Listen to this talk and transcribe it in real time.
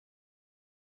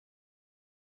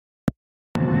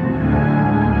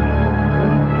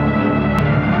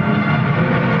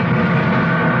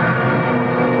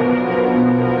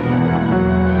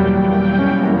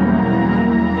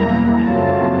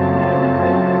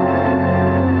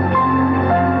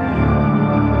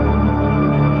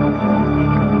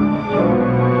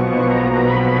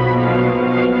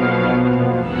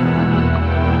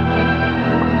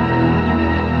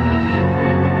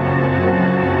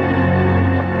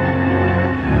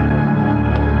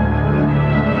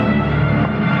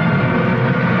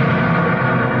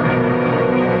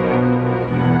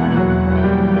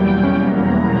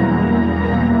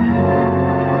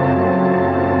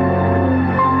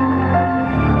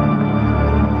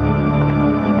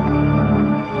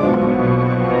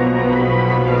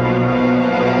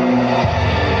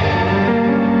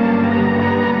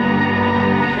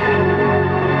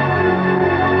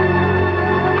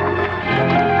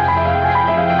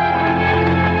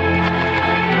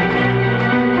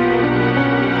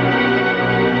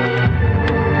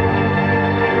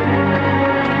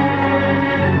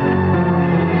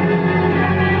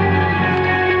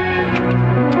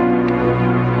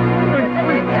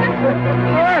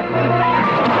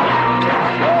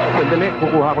Sandali,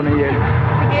 kukuha ko ng yelo.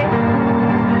 Sige.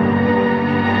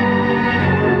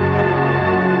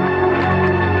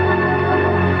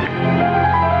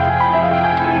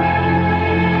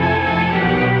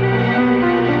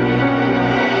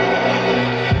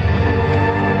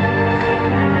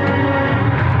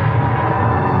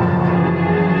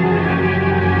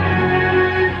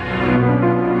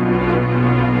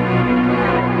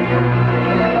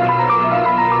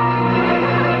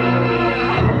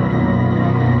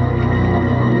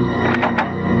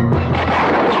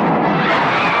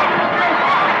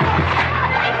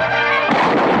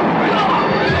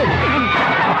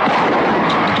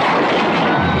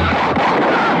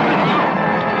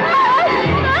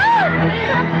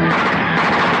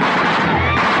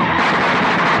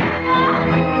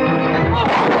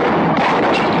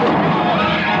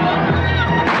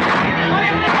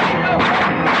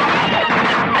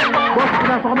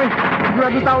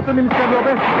 Sigurado tao ito ni Mr.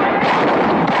 Lopez.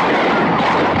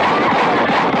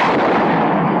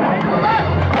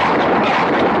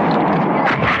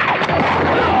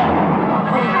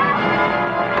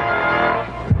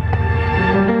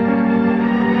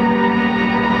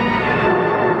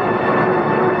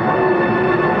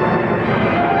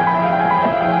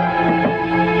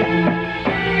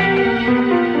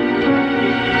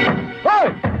 Hoy!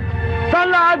 Saan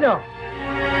lahat nyo?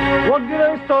 Huwag nyo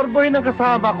nang istorbohin ng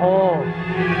kasama ko.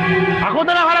 Ako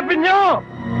na lang harapin nyo!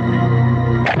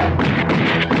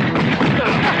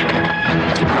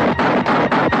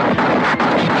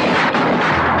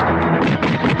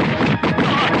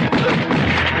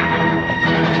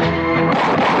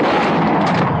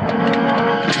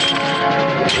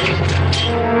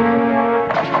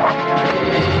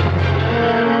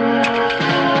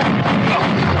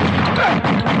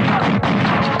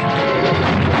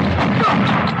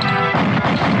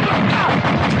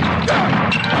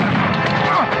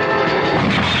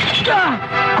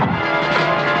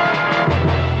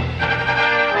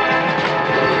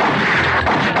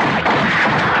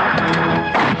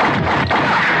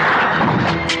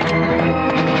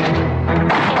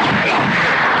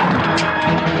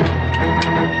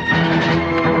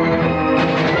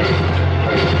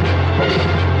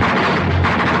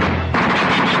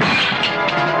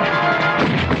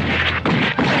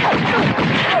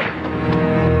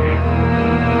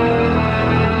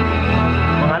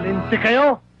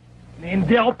 Kayo,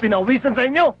 hindi ako pinawisan sa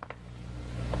inyo.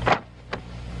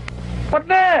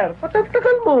 Partner,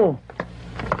 patagtagal mo.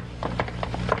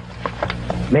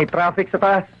 May traffic sa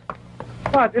taas.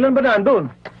 Pat, ilan ba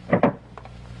nandun?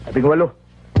 18.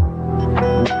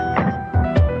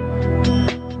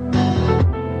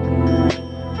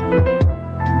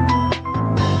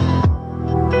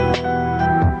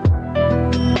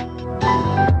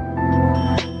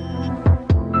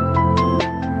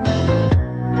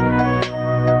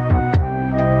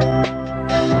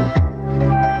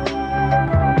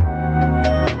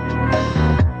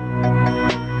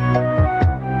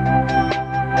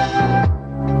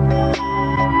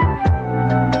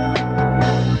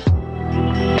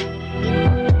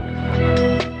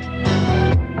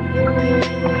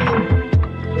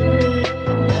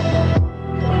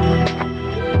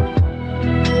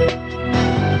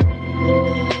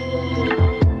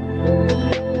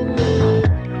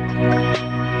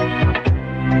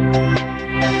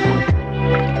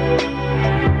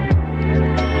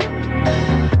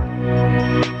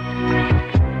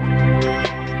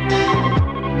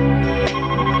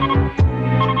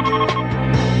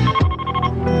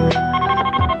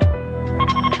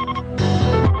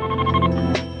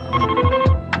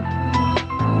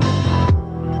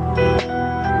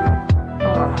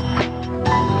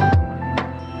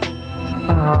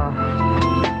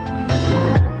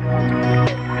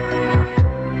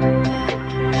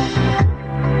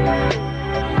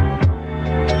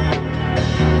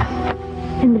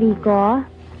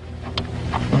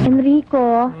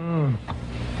 Enrico?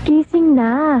 Gising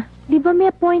na. Di ba may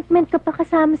appointment ka pa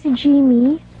kasama si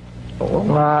Jimmy? Oo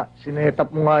nga,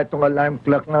 sinetap mo nga itong alarm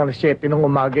clock ng 7 ng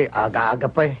umaga. Aga-aga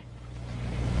pa eh.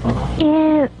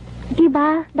 Di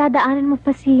ba dadaanan mo pa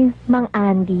si Mang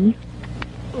Andy?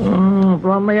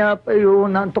 Mamaya pa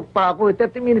yun. Naantok pa ako.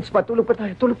 30 minutes pa. Tulog pa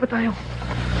tayo.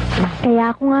 Kaya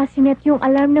ako nga sinet yung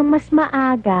alarm ng mas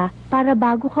maaga para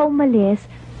bago ka umalis,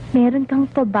 meron kang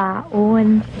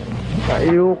pabaon.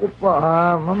 Ayoko pa ha.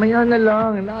 Mamaya na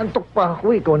lang. Naantok pa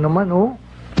ako. Ikaw naman oh.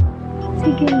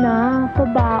 Sige na,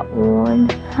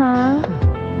 pabaon. Ha?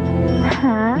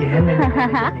 Ha? Yan.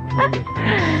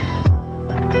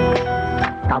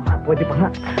 Tama, pwede pa nga.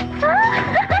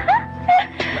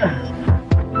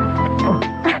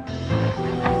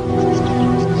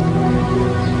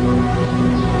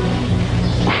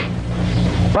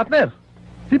 Partner,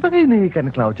 di ba kayo hinihika ni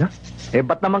Claudia?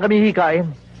 Ba't naman kami hikain?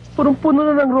 Punong-puno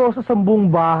na ng rosas ang buong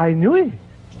bahay niyo eh.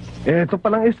 Ito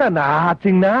palang isa,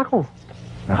 nahahatsing na ako.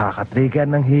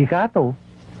 Nakakatrigan ng hika to.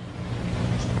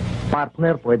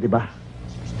 Partner, pwede ba?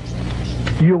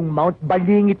 Yung Mount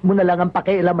Balingit mo na lang ang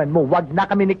pakialaman mo. Wag na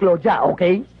kami ni Claudia,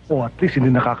 okay? O at least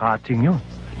hindi nakakahatsing yun.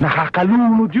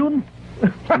 Nakakalunod yun.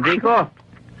 Hindi ko.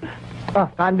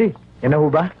 Candy. Yan na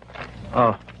ho ba?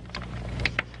 Oh.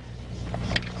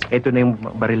 Ito na yung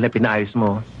baril na pinaayos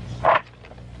mo.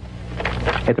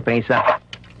 Ito pa yung isa.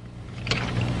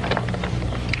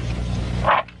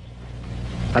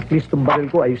 At least yung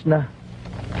baril ko ayos na.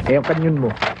 Yung kanyon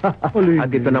mo.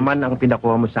 At ito naman ang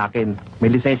pinakuha mo sa akin.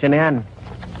 May lisensya na yan.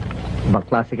 Ibang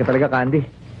klase ka talaga, Candy.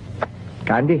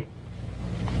 Candy.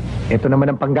 Ito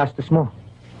naman ang panggastos mo.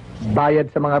 Bayad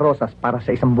sa mga rosas para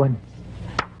sa isang buwan.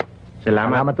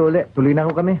 Salamat. ulit. Tuloy na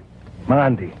ho kami. Mga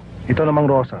Andy, ito namang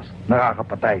rosas,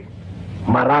 nakakapatay.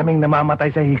 Maraming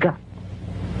namamatay sa hika.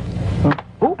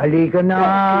 Halika na.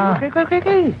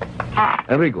 Okay.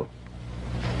 Enrico,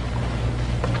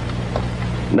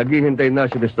 naghihintay na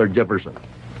si Mr. Jefferson.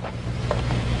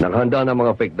 Naghanda na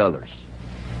mga fake dollars.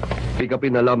 Pick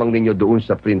upin na lamang ninyo doon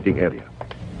sa printing area.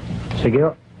 Sige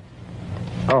ho.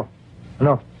 Oh,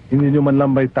 ano? Hindi nyo man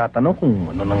lang ba'y tatanong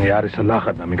kung ano nangyari sa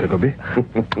lakad namin kagabi?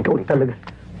 Ikaw talaga.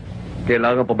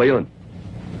 Kailangan pa ba yun?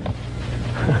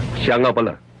 Siya nga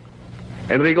pala.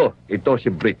 Enrico, ito si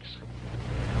Briggs.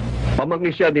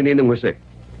 Pamangkin siya ni Ninong Jose.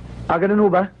 Ganun ho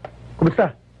ba?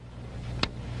 Kumusta?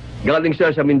 Galing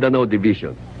siya sa Mindanao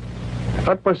Division.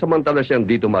 At pansamantala siyang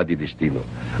dito madidistino.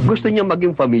 Gusto niya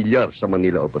maging familiar sa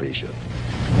Manila operation.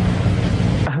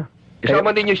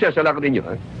 Isama ninyo siya sa lakad ninyo,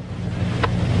 ha?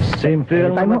 Simple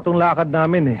lang naman itong lakad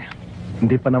namin eh.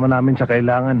 Hindi pa naman namin siya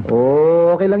kailangan.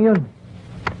 Okay lang yun.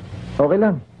 Okay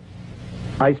lang.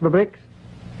 Ayos ba, Briggs?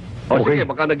 O Okay. sige,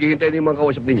 baka naghihintay na yung mga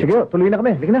kausap ninyo. Sige ho, tuloy na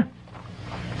kami. Halika na.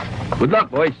 Good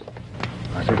luck, boys.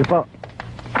 Sige po.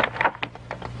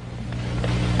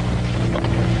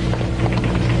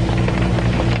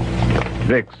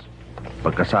 Rex,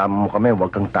 pagkasama mo kami,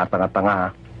 huwag kang tatanga-tanga ha.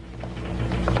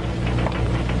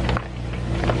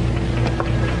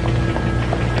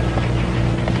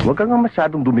 Huwag kang nga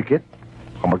masyadong dumikit.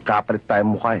 Baka magkapalit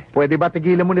tayong mukha eh. Pwede ba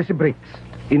tigilan mo na si Briggs?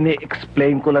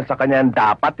 Ini-explain ko lang sa kanya ang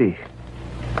dapat eh.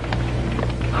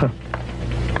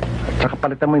 At saka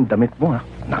palitan mo yung damit mo ha.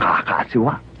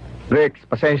 Nakakaasiwa. Briggs,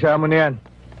 pasensya mo na yan.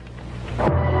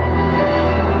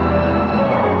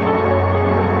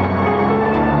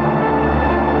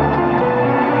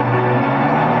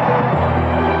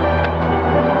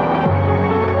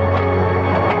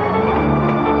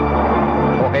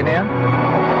 Okay na yan?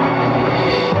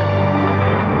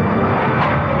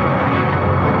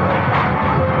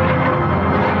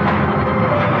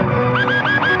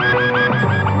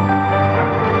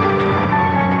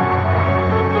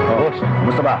 Boss,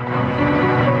 kumusta ba?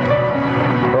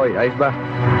 Roy, ayos ba?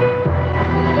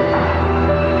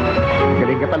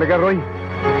 Galing ka talaga, Roy.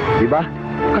 Di ba?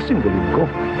 Kasing galing ko.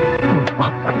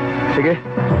 Sige.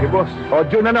 Sige, boss. O,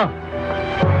 June, ano?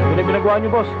 Ano na ginagawa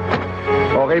niyo, boss?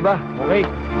 Okay ba? Okay.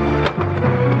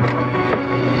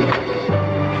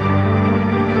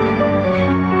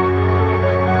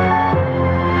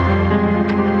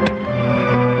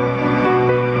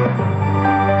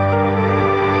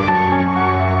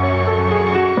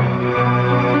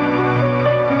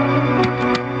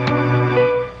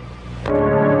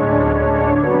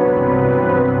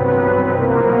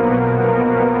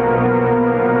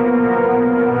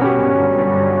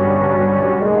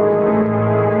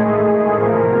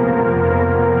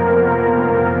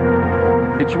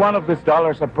 Each one of these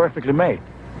dollars are perfectly made.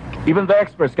 Even the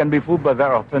experts can be fooled by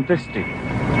their authenticity.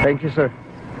 Thank you, sir.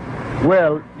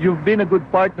 Well, you've been a good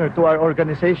partner to our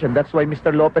organization. That's why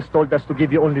Mr. Lopez told us to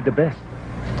give you only the best.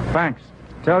 Thanks.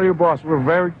 Tell your boss we're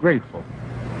very grateful.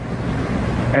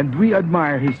 And we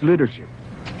admire his leadership.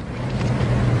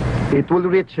 It will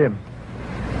reach him.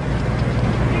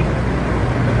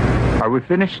 Are we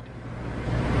finished?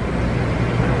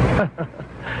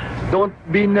 Don't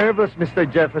be nervous, Mr.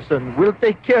 Jefferson. We'll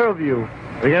take care of you.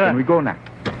 Can we go now?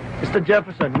 Mr.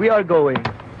 Jefferson, we are going.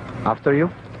 After you.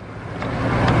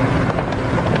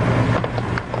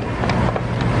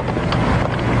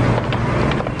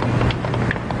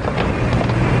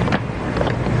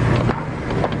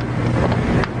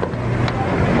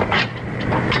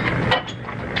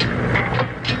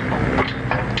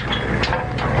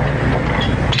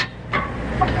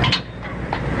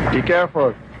 Be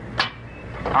careful.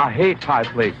 I hate high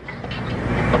places.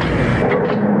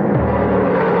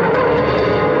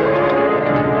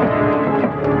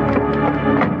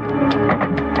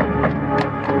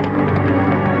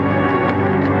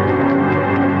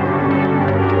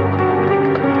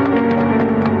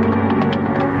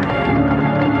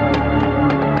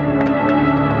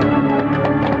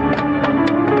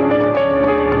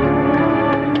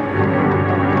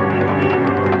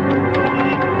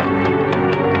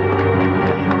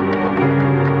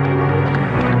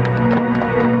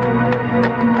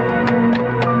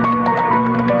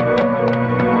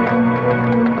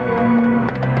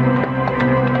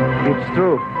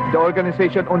 the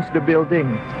organization owns the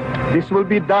building. This will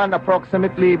be done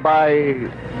approximately by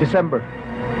December.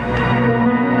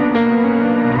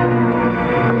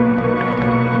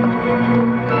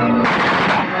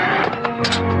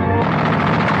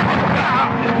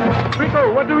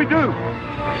 Rico, what do we do?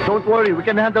 Don't worry, we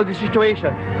can handle the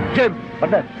situation. Jim,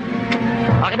 partner.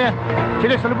 Akin na yan.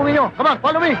 Sige, salubungin nyo. Come on,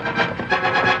 follow me.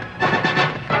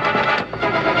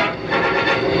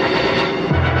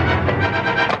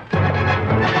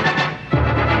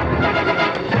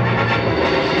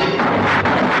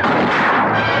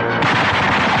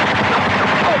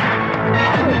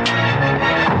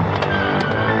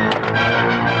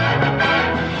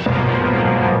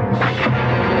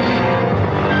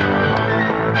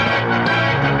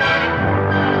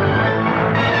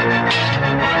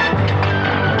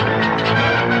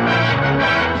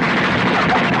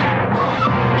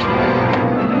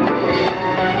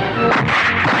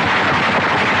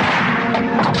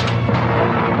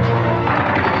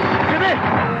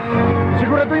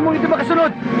 Siguraduhin mo hindi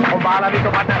makasunod. Ako bahala dito,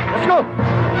 partner. Let's go!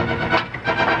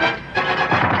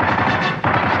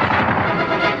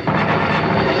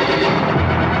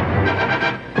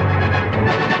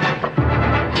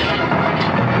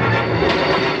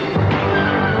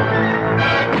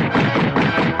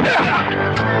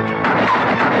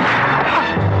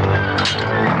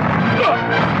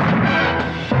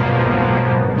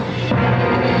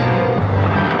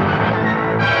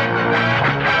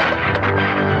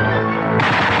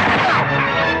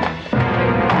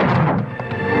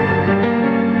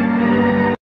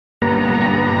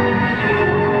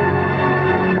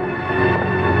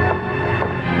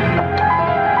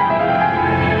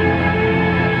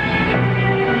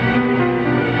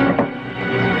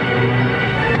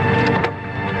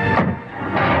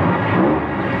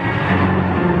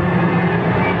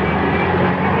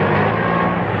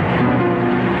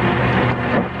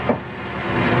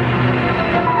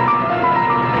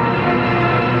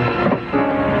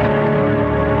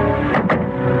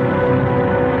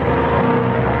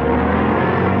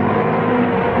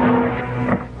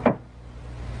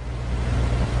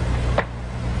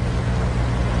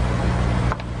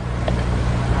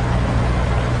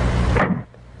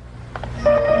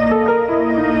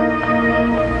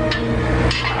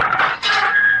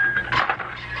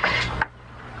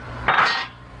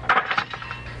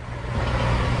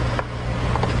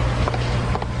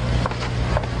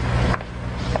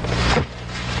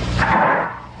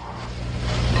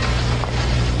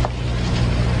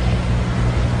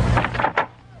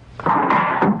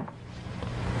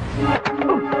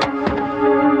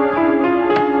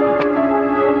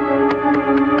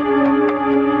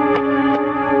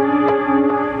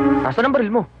 Nasaan ang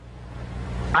baril mo?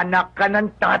 Anak ka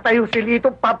ng tatayo, Silito.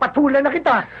 Papatulan na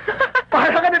kita.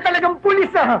 Para ka na talagang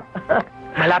pulis, ah.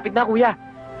 Malapit na, kuya.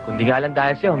 Kundi nga lang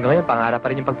dahil sa'yo, hanggang ngayon, pangarap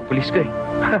pa rin yung pagpupulis ko eh.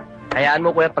 Hayaan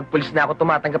mo, kuya, pag pulis na ako,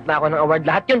 tumatanggap na ako ng award.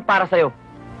 Lahat yun para sa'yo.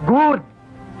 Good!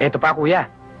 Eto pa, kuya.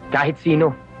 Kahit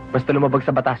sino, basta lumabag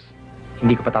sa batas,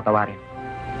 hindi ko patatawarin.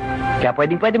 Kaya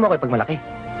pwede mo ako pag malaki.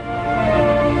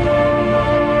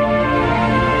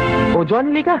 O, John,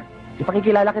 halika.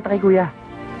 Ipakikilala kita kay kuya.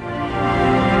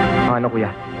 Ano,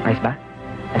 kuya? Ayos ba?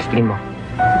 Ayos tingin mo.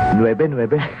 9.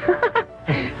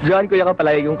 John, kuya ka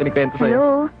palagi kong kinikwento sa'yo. Hello?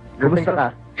 Kumusta ka?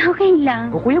 Okay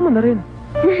lang. O, kuya mo na rin.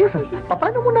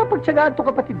 Paano mo napagtsagaan to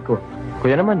kapatid ko?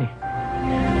 Kuya naman eh.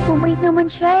 Bumait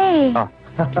naman siya eh. Oh,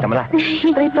 kita mo na.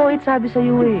 Straight to it, sabi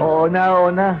sa'yo eh. Oo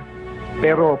na.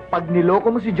 Pero pag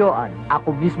niloko mo si Joanne,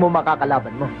 ako mismo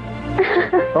makakalaban mo.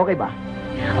 Okay ba?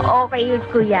 Okay yun,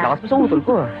 kuya. Lakas mo sa utol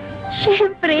ko ah.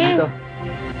 Siyempre. Dito.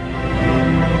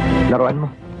 Laruan mo.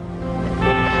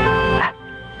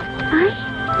 Ay,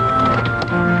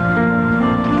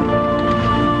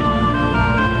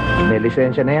 May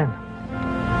lisensya na yan.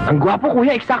 Ang gwapo,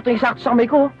 kuya. Eksakto sa kamay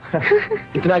ko.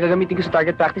 Ito na gagamitin ko sa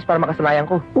target practice para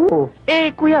makasanayan ko. Oo.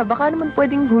 Eh, kuya, baka naman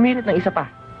pwedeng humirit ng isa pa.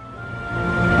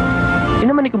 Yun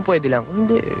naman kung pwede lang. Kung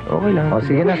hindi, okay lang. O,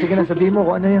 sige na. Sabihin mo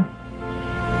kung ano yun.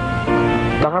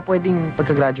 Baka pwedeng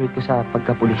pagka-graduate ko sa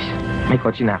pagka-pulis, may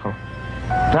kotse na ako.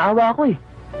 Naawa ako eh.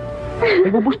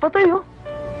 May bubus pa tayo.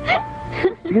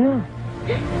 Sige na.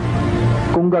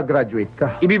 Kung gagraduate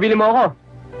ka. Ibibili mo ako.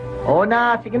 Oo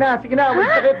na. Sige na. Huwag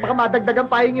sakit. Baka madagdagan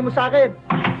pahingin mo sa akin.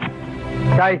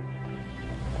 Kai.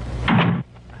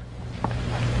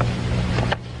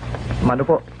 Mano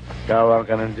po? Gawang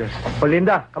ka ng Diyos. O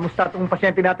Linda, kamusta itong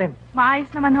pasyente natin?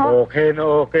 maayos naman ho. Okay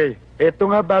na okay. Ito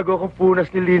nga bago akong punas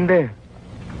ni Linda.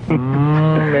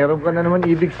 Meron ka na naman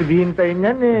ibig sabihin tayo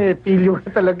niyan eh. Pilyo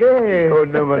ka talaga eh. Oo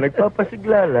naman,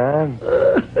 nagpapasigla lang.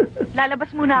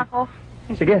 Lalabas muna ako.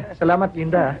 Sige, salamat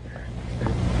Linda.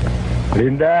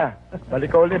 Linda,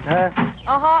 balik ka ulit, ha?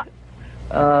 Oho.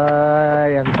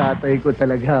 Ay, ang tatay ko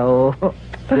talaga, oh.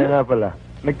 Kaya nga pala,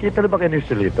 nagkita na ba kayo ni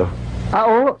Joselito?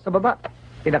 Oo, sa baba.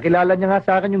 Pinakilala niya nga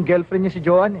sa akin yung girlfriend niya si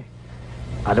Joanne, eh.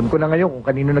 Alam ko na ngayon kung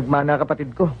kanino nagmana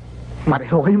kapatid ko.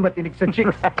 Pareho kayong matinig sa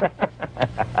chicks.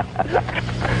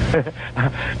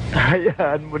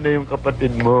 Hayaan mo na yung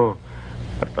kapatid mo.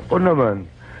 At ako naman,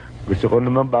 gusto ko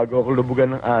naman bago ako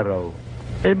lubugan ng araw,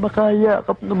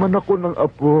 makayakap naman ako ng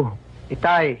apo.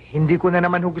 Itay, hindi ko na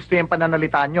naman gusto yung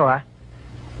pananalitaan nyo, ha?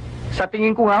 Sa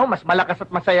tingin ko nga, mas malakas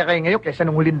at masaya kayo ngayon kaysa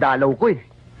nung huling dalaw ko, eh.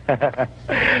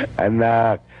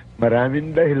 Anak,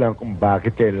 maraming dahilan kung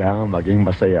bakit kailangan maging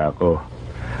masaya ako.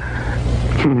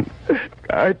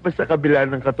 Kahit pa sa kabila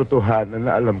ng katotohanan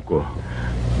na alam ko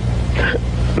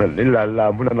na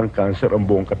nilalamon na ng kanser ang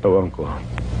buong katawan ko.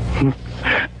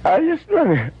 Ayos lang,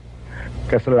 eh.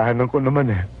 Kasalanan ko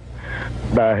naman, eh.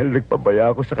 Dahil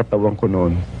nagpabaya ako sa katawan ko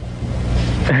noon.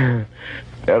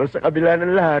 Pero sa kabila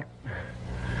ng lahat,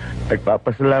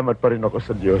 nagpapasalamat pa rin ako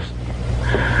sa Diyos.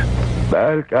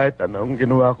 Dahil kahit anong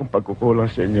ginawa kong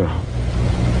pagkukulang sa inyo,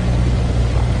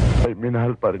 ay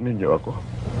minahal pa rin ninyo ako.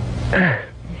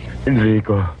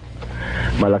 Enrico,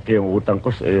 malaki ang utang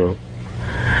ko sa iyo.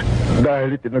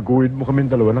 Dahil itinaguhin mo kaming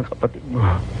dalawa ng kapatid mo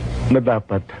na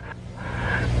dapat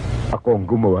ako ang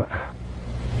gumawa.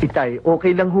 Itay,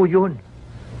 okay lang ho yun.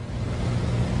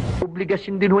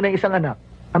 Obligasyon din ho ng isang anak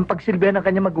ang pagsilbihan ng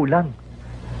kanyang magulang.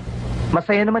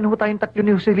 Masaya naman ho tayong tatlo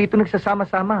ni Joselito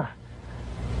nagsasama-sama.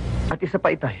 At isa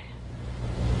pa, Itay.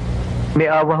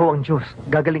 May awa ho ang Diyos.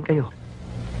 Gagaling kayo.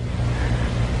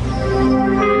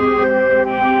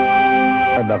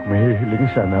 Anak, may hihiling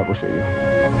sana ako sa iyo.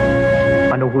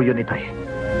 Ano ho yun, Itay?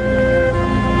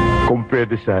 Kung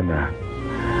pwede sana,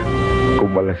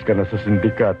 kumalas ka na sa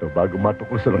sindikato bago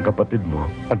matuklasan ng kapatid mo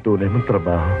ang tunay mong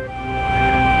trabaho.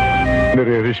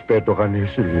 Nire-respeto ka ni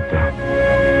Joselito.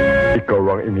 Ikaw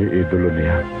ang iniidolo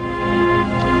niya.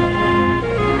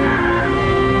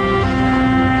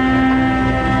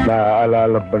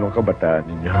 Naaalala ba nung kabataan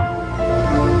ninyo?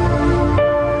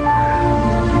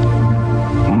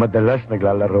 Madalas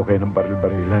naglalaro kayo ng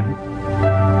baril-barilan.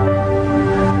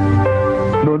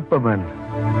 Noon pa man,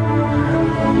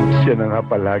 siya na nga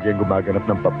palagi ang gumaganap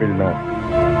ng papel na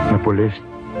pulis.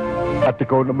 At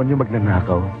ikaw naman yung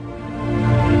magnanakaw.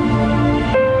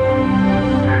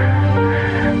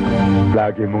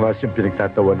 Lagi mo nga siyang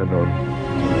pinagtatawanan noon.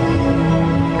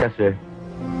 Kasi,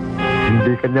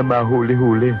 hindi kanya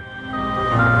mahuli-huli.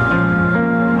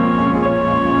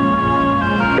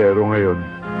 Pero ngayon,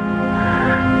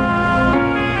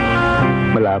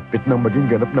 malapit nang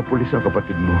maging ganap na pulis ang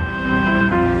kapatid mo.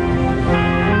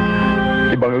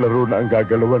 Ibang laro na ang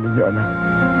gagalawan ninyo, anak.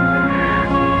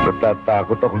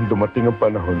 Natatakot akong dumating ang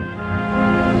panahon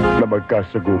na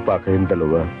magkasagupa kayong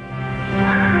dalawa.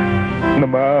 Na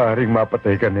maaaring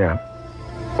mapatay ka niya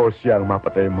o siya ang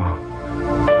mapatay mo.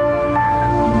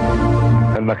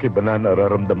 Anak, iba na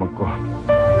nararamdaman ko.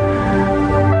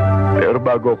 Pero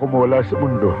bago ako mawala sa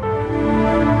mundo,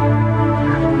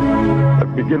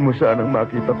 bigyan mo sanang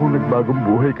makita kung nagbagong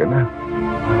buhay ka na.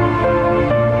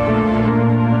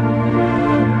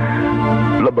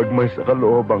 Labag man sa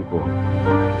kalooban ko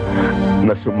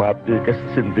na sumapi ka sa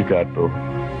sindikato.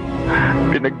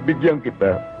 Pinagbigyan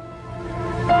kita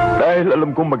dahil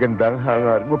alam kong maganda ang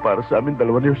hangarin mo para sa amin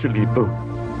dalawa ni Joselito.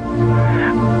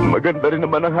 Maganda rin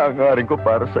naman ang hangarin ko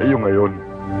para sa iyo ngayon.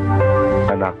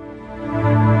 Anak,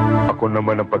 ako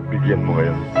naman ang pagbigyan mo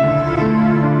ngayon.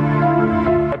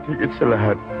 At higit sa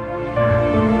lahat,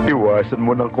 iwasan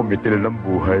mo ng kumitil ng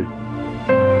buhay.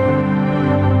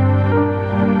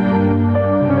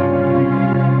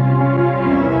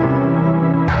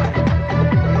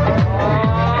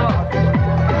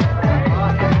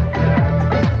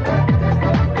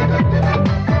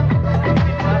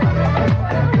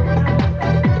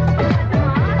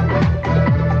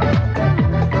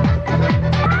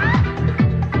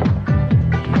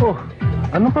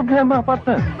 Anong problema,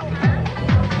 partner?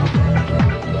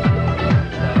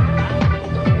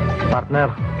 Partner,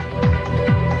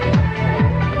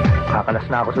 kakalas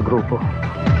na ako sa grupo.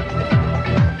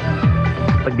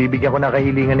 Pagbibigyan ko na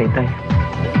kahilingan ni Itay.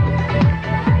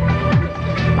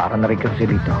 Para na rin kasi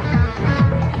dito.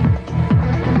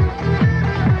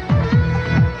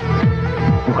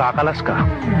 Kung kakalas ka,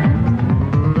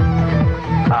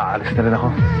 aalis na rin ako.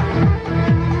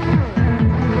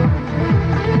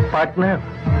 Partner,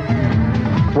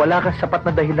 wala kang sapat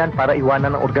na dahilan para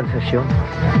iwanan ng organisasyon.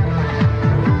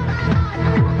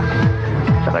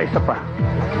 Saka isa pa,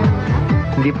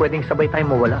 hindi pwedeng sabay tayo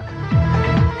mawala.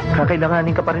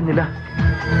 Kakailanganin ka pa rin nila.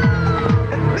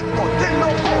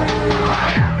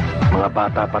 Mga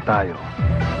bata pa tayo,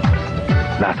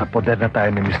 nasa poder na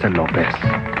tayo ni Mr. Lopez.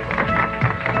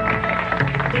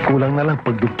 Kulang na lang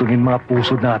pagdugtungin mga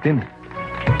puso natin.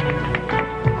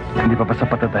 Hindi pa ba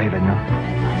sapat na dahilan nyo?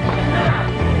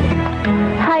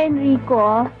 Hi,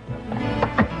 Enrico.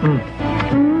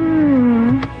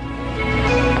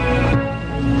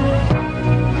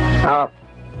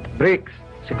 Briggs,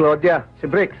 si Claudia, si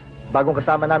Briggs. Bagong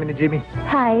kasama namin ni Jimmy.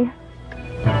 Hi.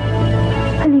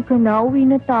 Halika na, uwi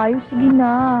na tayo. Sige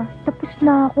na. Tapos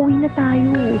na ako, uwi na tayo.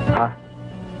 Ha?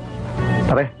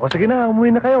 Pare, o sige na, umuwi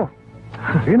na kayo.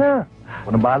 Sige na.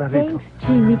 Ako nang bahala rito. Thanks,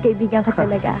 Jimmy. Kaibigan ka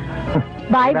talaga.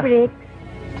 Bye, Sige na. Brick.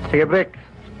 Sige, Briggs.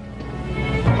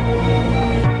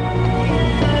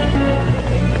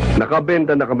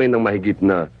 Nakabenta na kami ng mahigit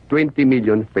na 20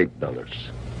 million fake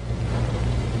dollars.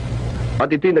 At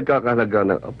ito'y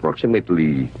nagkakahalaga ng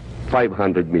approximately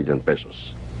 500 million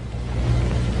pesos.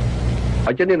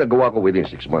 At yan yung nagawa ko within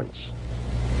 6 months.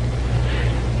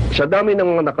 Sa dami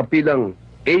ng mga nakapilang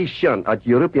Asian at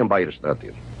European buyers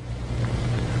natin,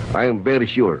 I am very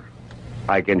sure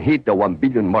I can hit the 1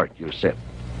 billion mark you set.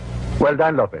 Well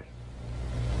done, Lopez.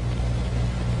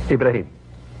 Ibrahim,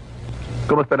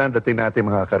 kumusta na ang dating natin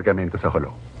mga kargamento sa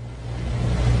Holo?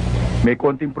 May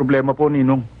konting problema po,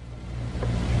 Ninong.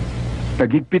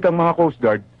 Nagigpit ang mga Coast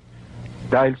Guard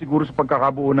dahil siguro sa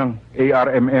pagkakabuo ng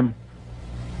ARMM.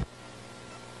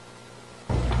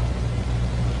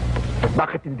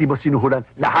 Bakit hindi mo sinuhulan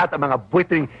lahat ang mga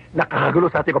buwitring nakakagulo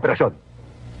sa ating operasyon?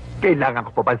 Kailangan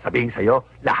ko pa ba sabihin sa'yo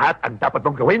lahat ang dapat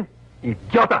mong gawin?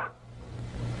 Idiota!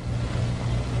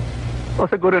 O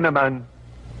siguro naman,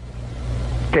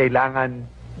 kailangan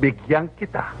bigyan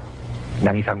kita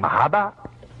ng isang mahaba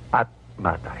at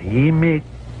matahimik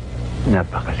na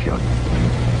bakasyon.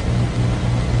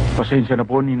 Pasensya na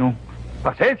po, Ninong.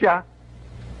 Pasensya?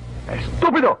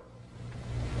 Estupido!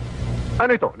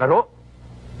 Ano ito? Laro?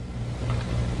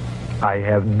 I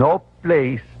have no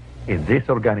place in this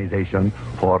organization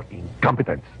for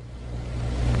incompetence.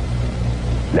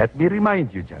 Let me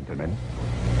remind you, gentlemen,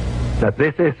 that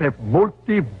this is a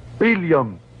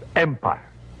multi-billion empire.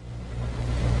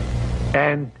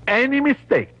 And any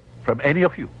mistake from any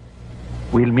of you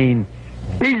will mean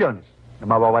billions na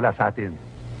mawawala sa atin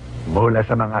mula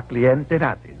sa mga kliyente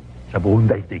natin sa buong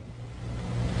daigdig.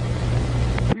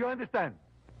 Do you understand?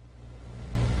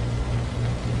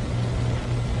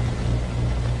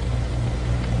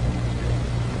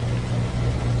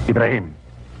 Ibrahim,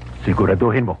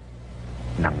 siguraduhin mo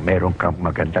nang meron kang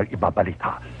magandang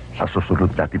ibabalita sa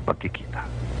susunod nating pagkikita.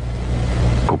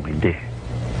 Kung hindi,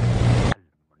 alam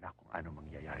mo na kung ano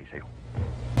mangyayari sa'yo.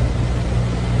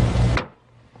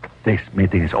 This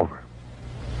meeting is over.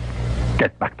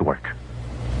 Get back to work.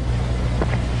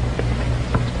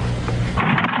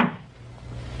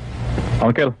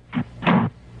 Uncle,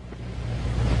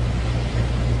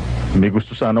 may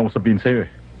gusto sana akong sabihin sa'yo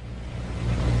eh.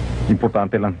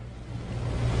 Importante lang.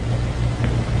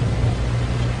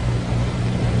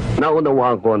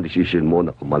 Naunawaan ko ang desisyon mo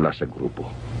na kumala sa grupo.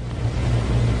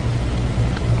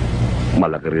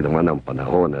 Malaki rin naman ang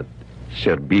panahon at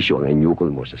serbisyo ang inyukol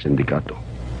mo sa sindikato.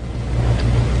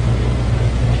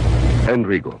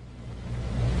 Enrico,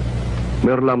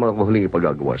 meron lamang ako huling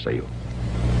ipagagawa sa iyo.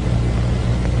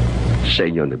 Sa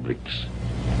inyo ni Briggs.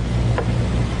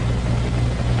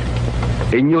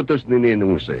 Inyutos ni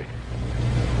Ninong Jose,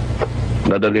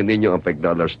 nadalhin ninyo ang $5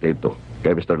 dito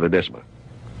kay Mr. Ledesma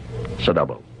sa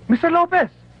Davao. Mr. Lopez!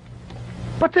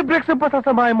 Ba't si Briggs ang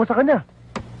pasasamahin mo sa kanya?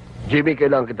 Jimmy,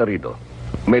 kailangan kita rito.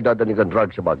 May dadaling kang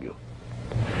drug sa Baguio.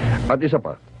 At isa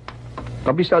pa,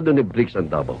 kabisado ni Briggs ang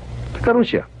Davao. Karoon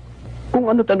siya. Kung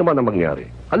ano ta naman ang mangyari,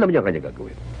 alam niya ang kanya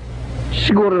gagawin.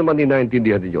 Siguro naman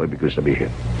ninaintindihan ninyo ibig ko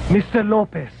sabihin. Mr.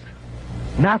 Lopez,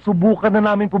 nasubukan na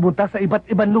namin pumunta sa iba't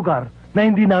ibang lugar na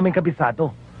hindi namin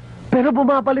kabisado. Pero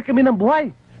bumabalik kami ng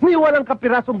buhay. Ni walang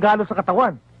kapirasong galo sa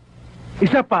katawan.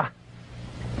 Isa pa,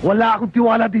 wala akong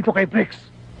tiwala dito kay Briggs.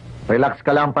 Relax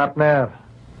ka lang, partner.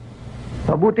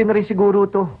 Mabuti na rin siguro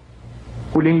to.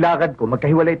 Huling lakad ko,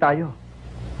 magkahiwalay tayo.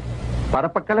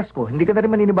 Para pagkalas ko, hindi ka na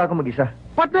rin maninibago mag-isa.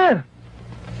 Partner!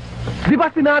 Di ba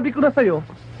sinabi ko na sa'yo,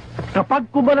 kapag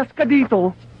kumalas ka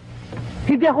dito,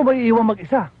 hindi ako maiiwan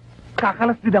mag-isa.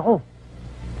 Kakalas din ako.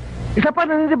 Isa pa,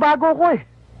 naninibago ako eh.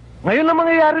 Ngayon lang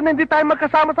mangyayari na hindi tayo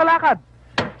magkasama sa lakad.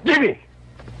 Jimmy!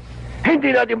 Hindi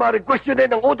natin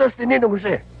ma-questionin ang utos ni Ninong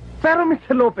Jose. Pero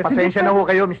Mr. Lopez... Pasensya na ho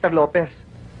kayo, Mr. Lopez.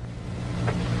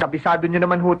 Kabisado nyo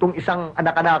naman ho itong isang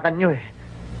anak-anakan nyo eh.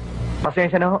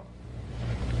 Pasensya na ho.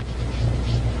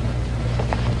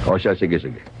 O siya, sige.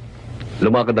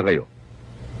 Lumakad na kayo.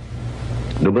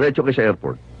 Dumiretso kayo sa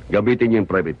airport. Gamitin niyo yung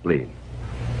private plane.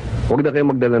 Huwag na kayo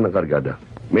magdala ng kargada.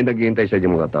 May naghihintay sa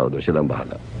inyo mga tao doon. Silang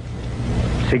bahala.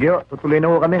 Sige ho, tutuloy na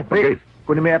ho kami. Okay.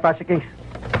 Kunin mo yung attache case.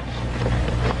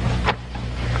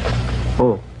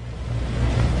 Oh.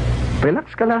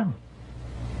 Relax ka lang.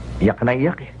 Iyak ka na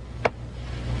iyak eh.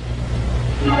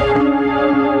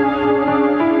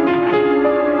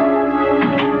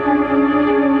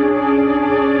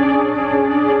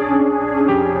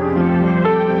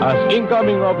 As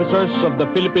incoming officers of the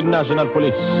Philippine National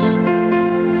Police,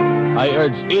 I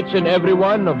urge each and every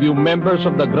one of you members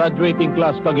of the graduating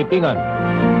class Kagitingan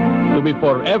to be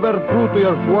forever true to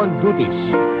your sworn duties.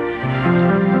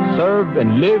 Serve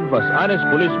and live as honest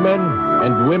policemen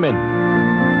and women.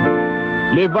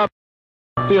 Live up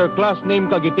to your class name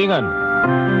Kagitingan.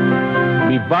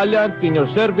 Be valiant in your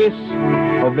service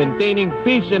of maintaining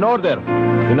peace and order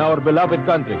in our beloved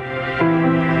country.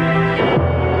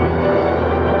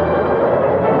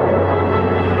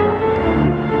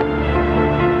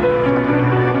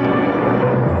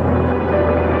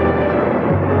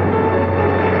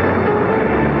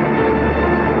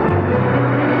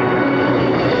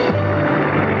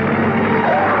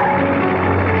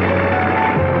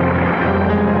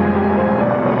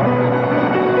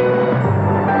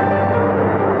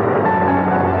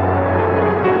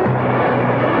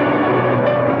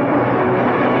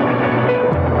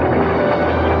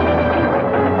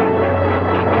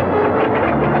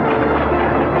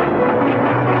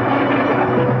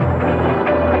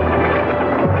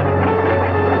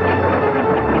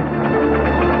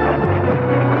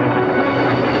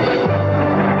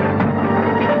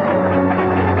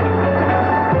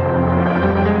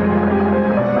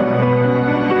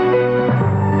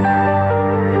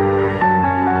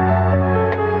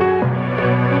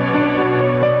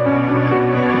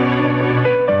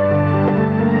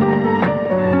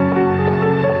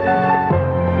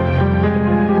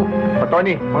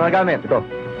 Tony, mga gamit. Ito.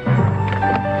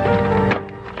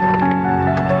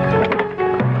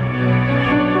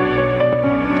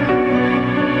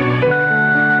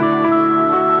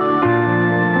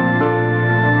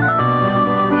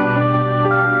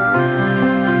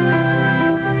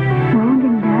 Wow,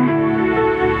 ganda.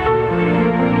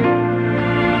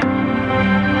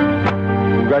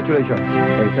 Congratulations.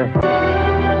 Okay, sir.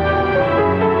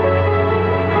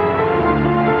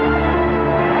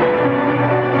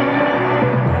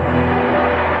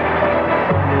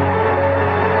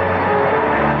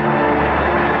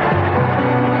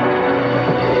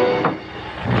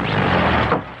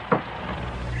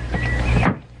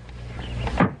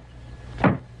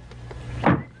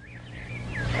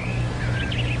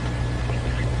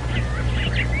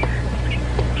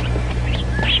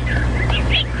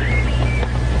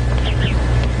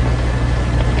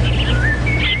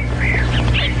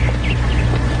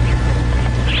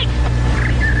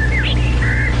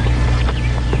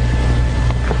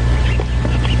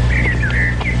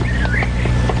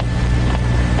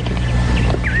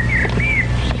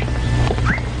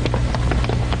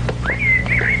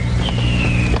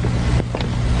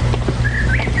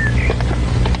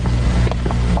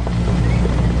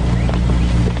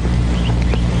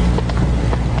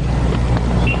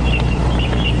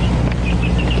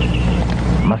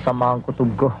 Masama ang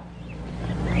kutob ko.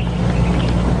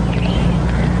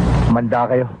 Manda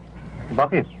kayo.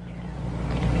 Bakit?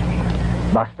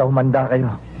 Basta umanda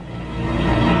kayo.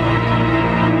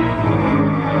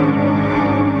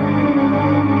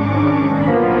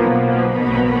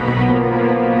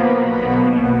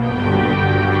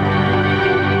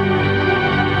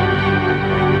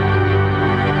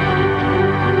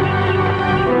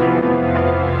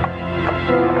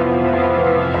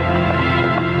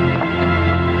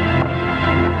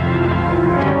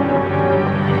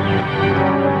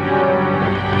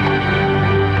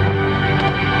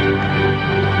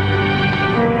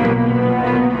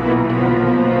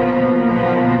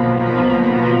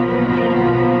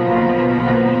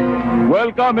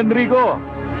 Welcome, Enrico.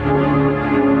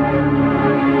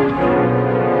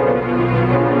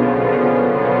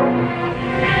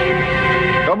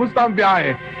 Kamusta ang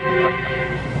biyahe?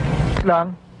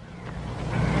 Lang.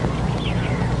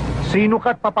 Sino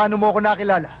ka at paano mo ako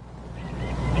nakilala?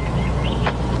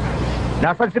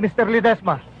 Nasaan si Mr.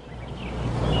 Ledesma?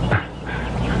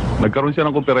 Nagkaroon siya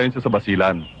ng komperensya sa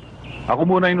Basilan. Ako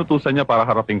muna inutusan niya para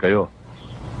harapin kayo.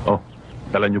 Oh,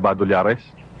 dala niyo ba dolyares?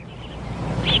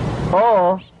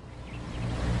 Oo.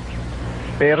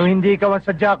 Pero hindi ka ang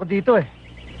sadya ko dito eh.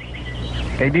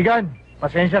 Kaibigan,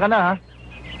 pasensya ka na ha.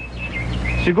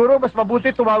 Siguro mas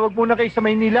mabuti tumawag muna kayo sa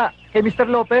Maynila kay Mr.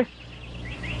 Lopez.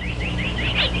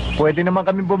 Pwede naman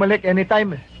kami bumalik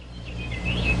anytime eh.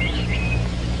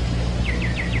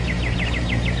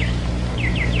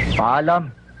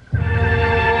 Paalam.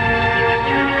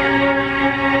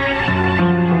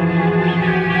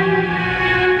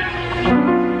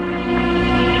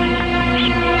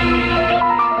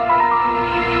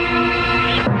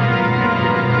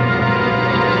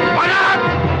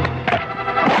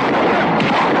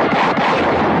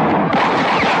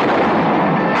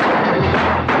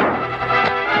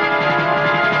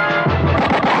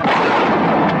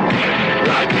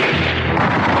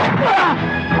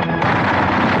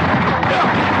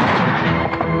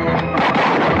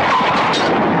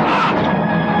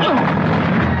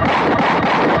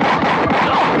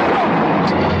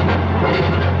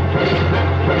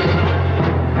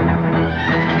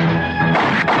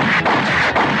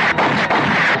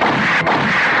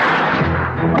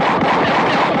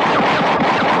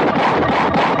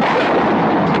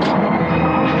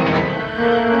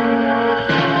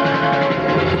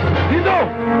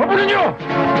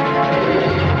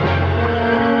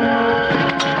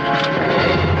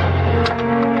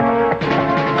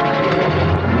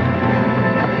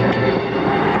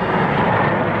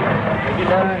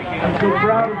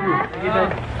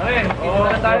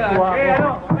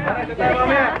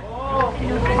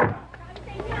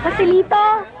 Pasilito!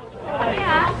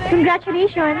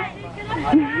 Congratulations!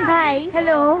 Hi!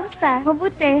 Hello! Basta?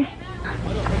 Mabuti.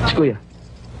 Si Kuya.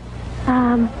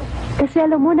 Kasi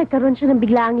alam mo, nagkaroon siya ng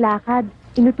biglaang lakad.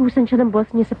 Inutusan siya ng boss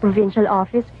niya sa provincial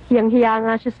office. Hiyang-hiya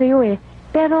nga siya sa'yo eh.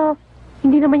 Pero,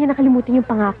 hindi naman niya nakalimutan yung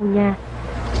pangako niya.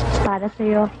 Para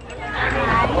sa'yo.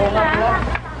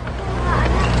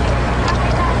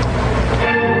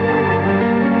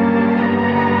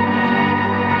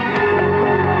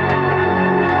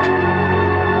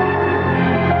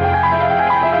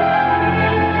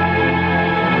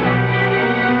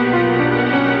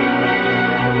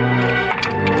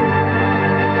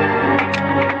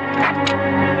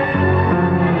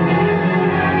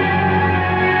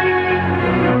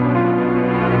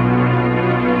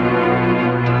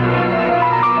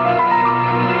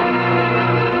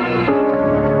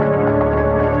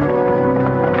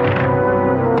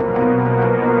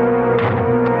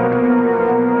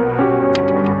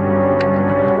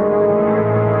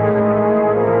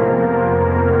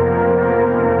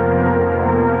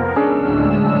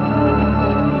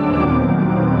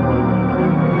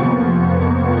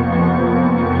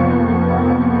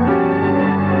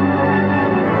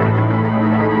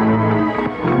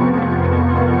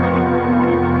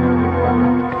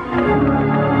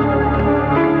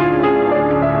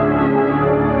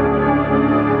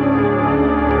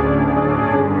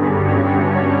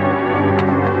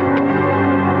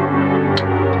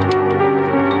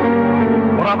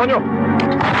 Orasan nyo!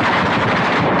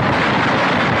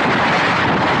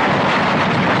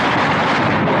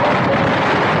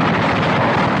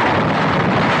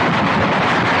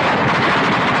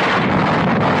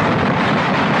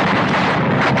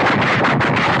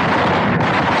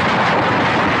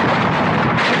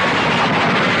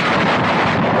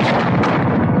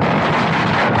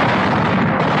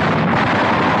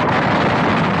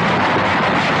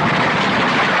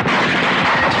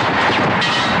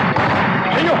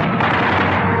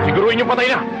 Siguruhin niyo patay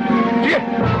na! Sige!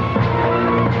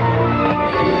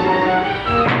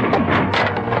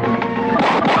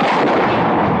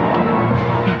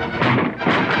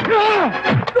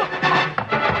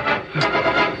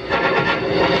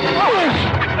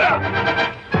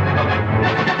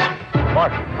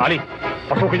 Mark, Ali,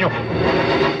 pasukin niyo!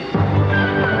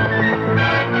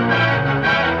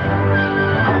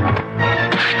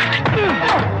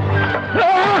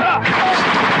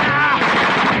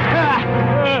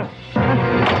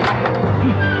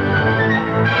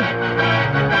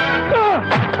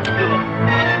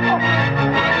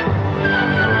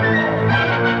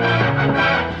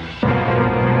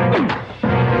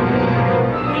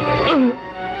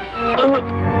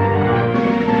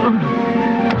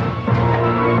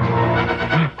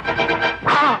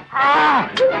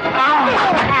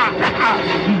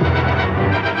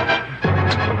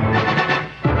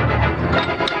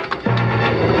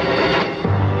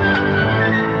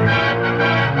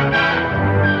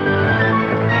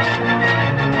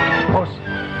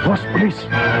 Boss, police!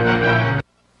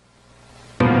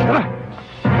 Tara!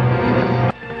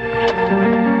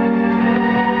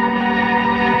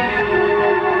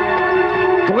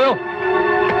 Tumayo!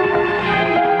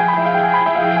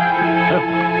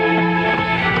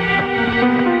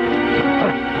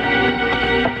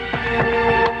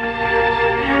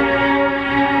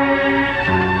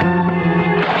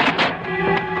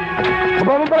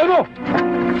 Baba mo pala mo!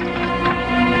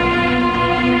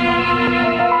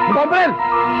 Baba mo pala!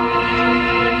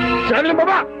 Saan nilang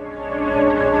baba?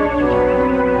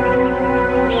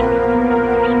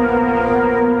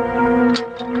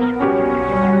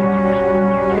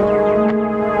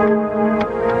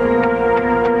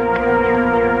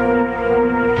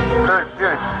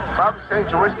 Good. Bobby St.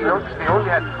 Jaworski noticed they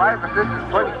only had 5 assists in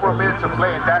 24 minutes of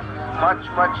play, and that's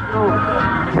much too...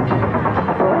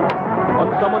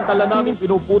 Pagsamantala namin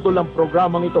pinuputol ang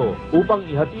programang ito upang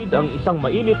ihatid ang isang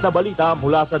mainit na balita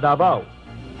mula sa Davao.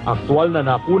 Aktual na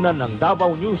nakunan ng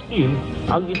Davao News Team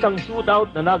ang isang shootout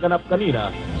na naganap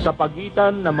kanina sa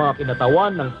pagitan ng mga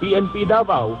kinatawan ng PNP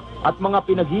Davao at mga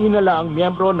pinaghihinalaang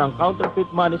miyembro ng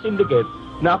Counterfeit Money Syndicate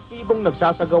na aktibong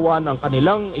nagsasagawa ng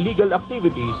kanilang illegal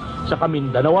activities sa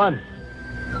Kamindanawan.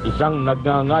 Isang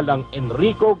nagngangalang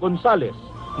Enrico Gonzales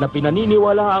na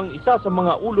pinaniniwala ang isa sa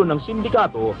mga ulo ng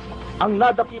sindikato ang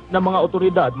nadakip ng mga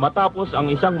otoridad matapos ang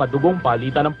isang madugong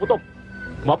palitan ng putok.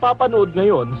 Mapapanood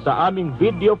ngayon sa aming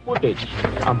video footage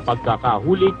ang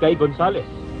pagkakahuli kay Gonzales.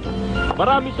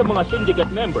 Marami sa mga syndicate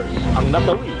members ang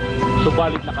nasawi,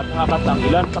 subalit nakatakas ang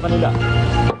ilan sa kanila.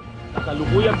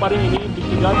 Kasalukuyan pa rin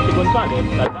iniimbestigahan si Gonzales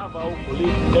sa Davao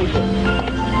Police Station.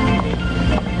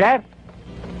 Sir!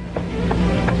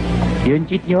 Yung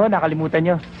cheat nyo, nakalimutan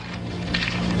nyo.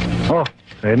 Oh,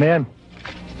 sa'yo na yan.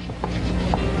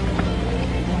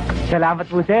 Salamat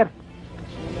po, sir.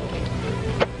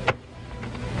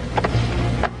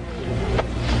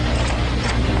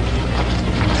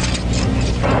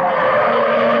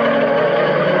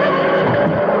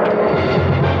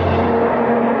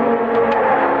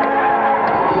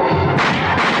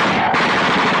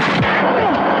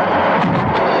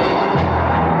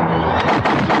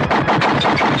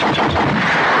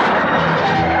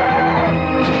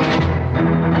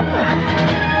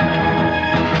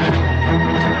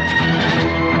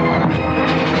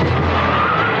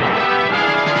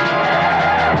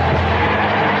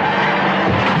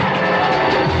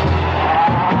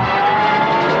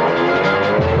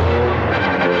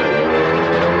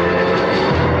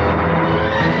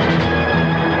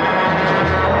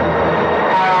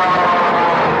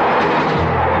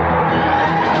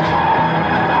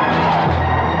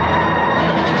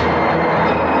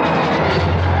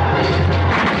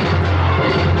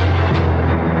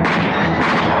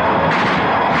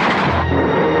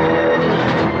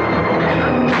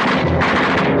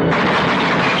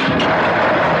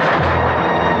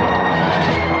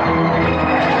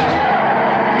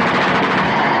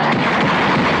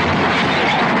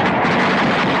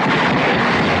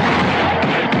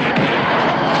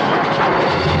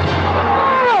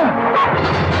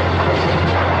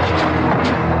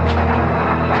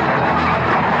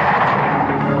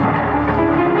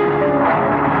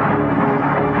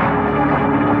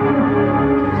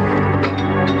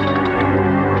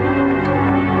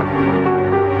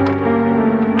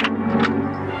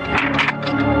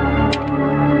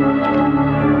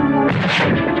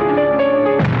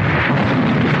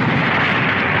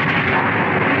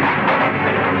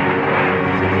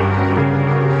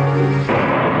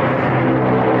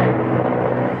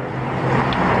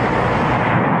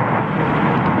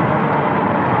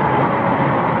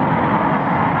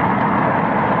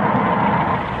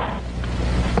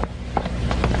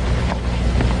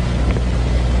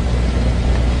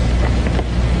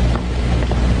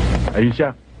 Ayun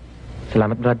siya.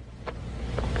 Salamat, Brad.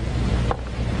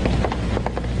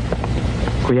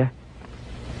 Kuya.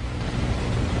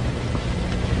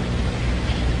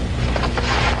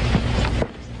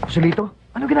 Joselito,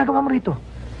 ano ginagawa mo rito?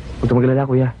 Huwag kang magalala,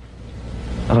 kuya.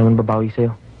 Ako naman babawi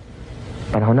sa'yo.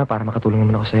 Panahon na para makatulong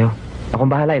naman ako sa'yo. Akong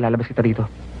bahala, ilalabas kita dito.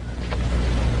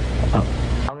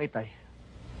 Ang Itay.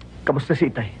 Kamusta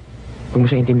si Itay? Huwag mo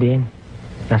siya intindihin.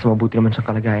 Nasa mabuti naman siyang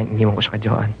kalagayan, iniwan ko siya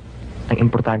kadyoan. Ang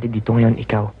importante dito ngayon,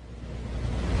 ikaw.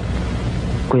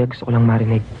 Kuya, gusto ko lang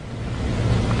marinig.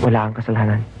 Wala kang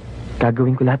kasalanan.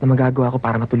 Gagawin ko lahat na magagawa ko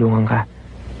para matulungan ka.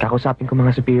 Kakausapin ko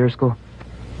mga superiors ko.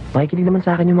 Makikinig naman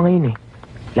sa akin yung mga yun eh.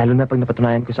 Lalo na pag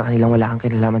napatunayan ko sa kanilang wala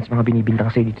kang kinalaman sa mga binibintang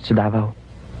sa'yo dito sa Davao.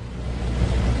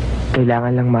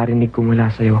 Kailangan lang marinig ko mula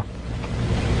sa'yo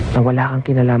na wala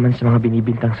kang kinalaman sa mga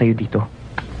binibintang sa'yo dito.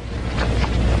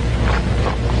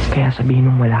 Kaya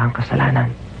sabihin mong wala kang kasalanan.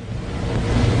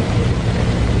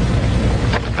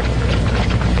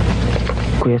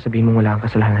 Kuya, sabihin mong wala kang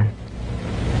kasalanan.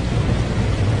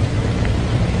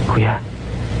 Kuya.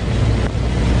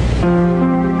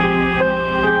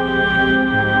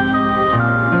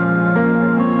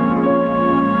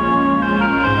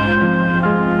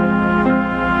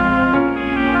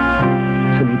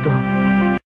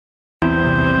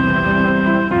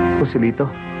 Joselito.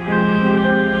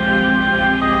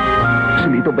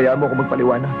 Joselito, bayaan mo ako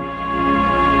magpaliwanag.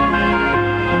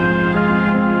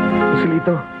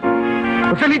 Joselito!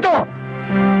 Joselito!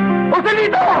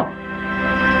 Joselito!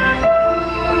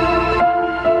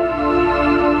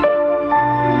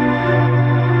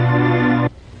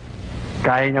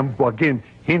 Kaya niyang buwagin,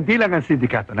 hindi lang ang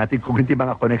sindikato natin, kung hindi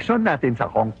mga koneksyon natin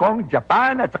sa Hong Kong,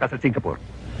 Japan, at saka sa Singapore.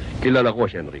 Kilala ko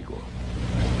si Enrico.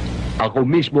 Ako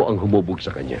mismo ang humubog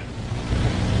sa kanya.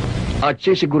 At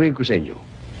sisigurin ko sa inyo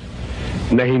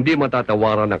na hindi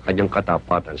matatawaran ang kanyang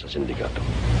katapatan sa sindikato.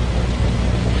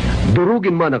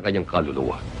 Durugin man ang kanyang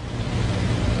kaluluwa.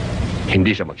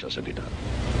 Hindi siya magsasalita.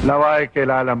 Naway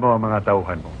kilala mo ang mga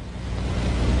tauhan mo.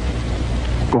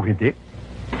 Kung hindi,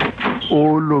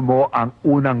 ulo mo ang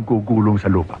unang gugulong sa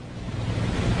lupa.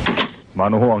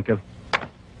 Mano ho, Uncle?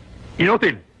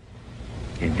 Inutil!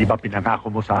 Hindi ba pinangako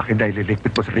mo sa akin na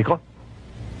ililigpit mo si Rico?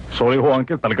 Sorry ho,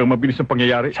 Uncle. Talagang mabilis ang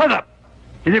pangyayari. Shut up!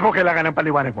 Hindi ko kailangan ng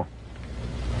paliwanag mo.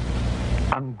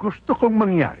 Ang gusto kong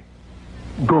mangyari,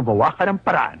 gumawa ka ng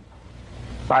paraan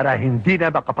para hindi na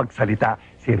makapagsalita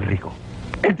si Rico.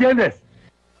 Entiendes?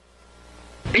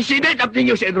 Isinit up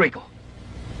ninyo si Enrico.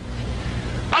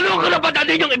 Ano ang karapatan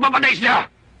ninyong ipapatay siya?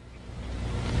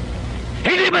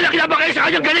 Hindi ba nakinabagay sa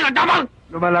kanyang galing at tapang?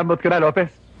 Lumalambot ka na,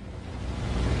 Lopez.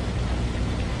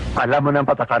 Alam mo na ang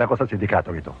patakaran ko sa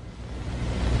sindikato ito.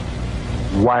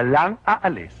 Walang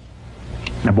aalis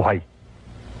na buhay.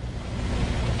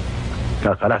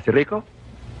 Kakala si Rico,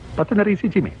 pati na rin si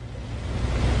Jimmy.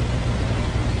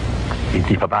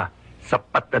 Hindi pa ba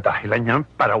sapat na dahilan yan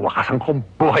para wakasan kong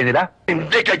buhay nila?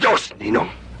 Hindi ka Diyos, Ninong.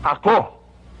 Ako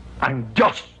ang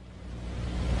Diyos.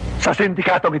 Sa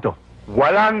sindikatong ito,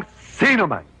 walang sino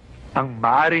man ang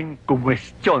maaring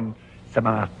kumwestiyon sa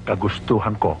mga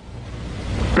kagustuhan ko.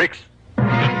 Bricks!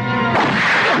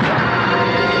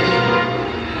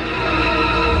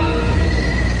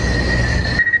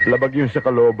 Labag yun sa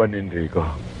kalooban ni Enrico.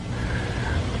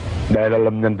 Dahil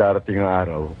alam niyang darating ang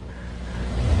araw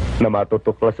na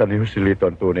matutuklasan ni Joselito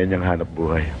ang tunay niyang hanap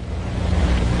buhay.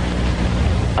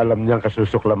 Alam niyang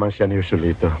kasusuklaman siya ni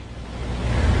Joselito.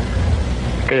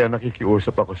 Kaya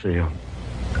nakikiusap ako sa iyo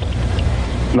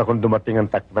na kung dumating ang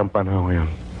takdang panahon ngayon,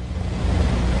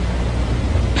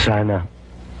 sana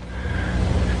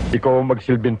ikaw ang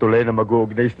magsilbing tulay na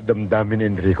mag-uugnay sa damdamin ni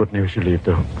Enrico at ni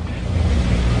Joselito.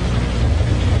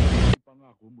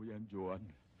 Pangako mo yan, Joan.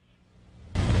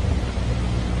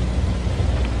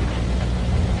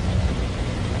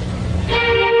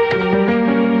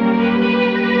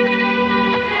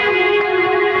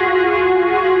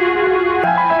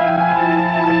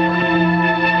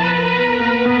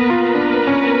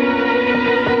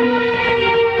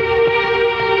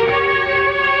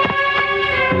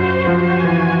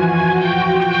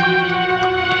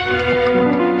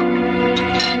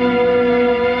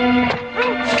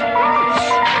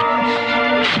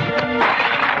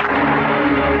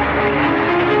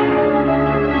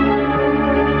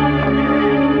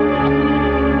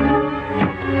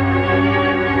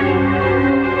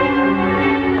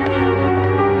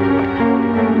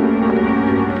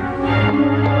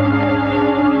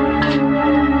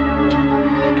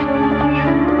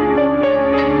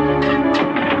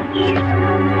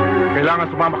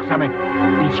 Sumama ka sa amin.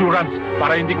 Insurance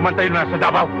para hindi kumantay na sa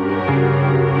Davao.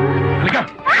 Halika!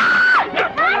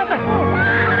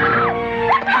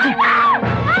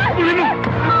 Tuloy mo!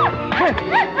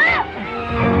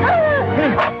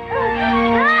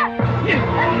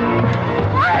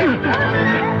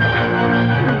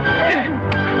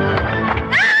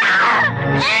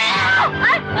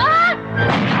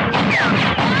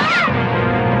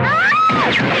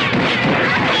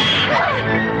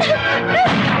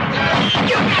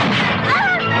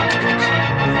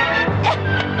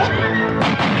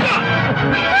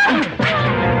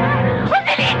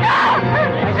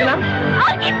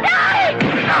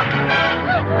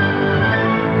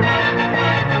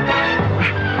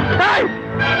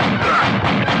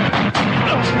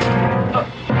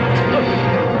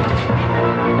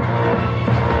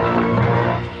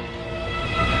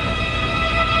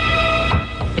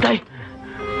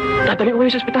 Dadalhin ko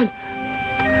kayo sa ospital.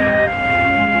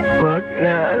 Wag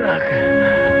na, anak.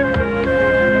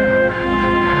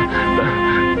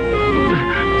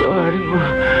 Tawarin mo.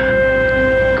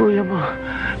 Kuya mo.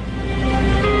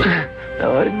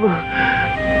 Tawarin mo.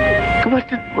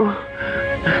 Kapatid mo.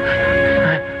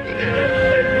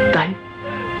 Tay.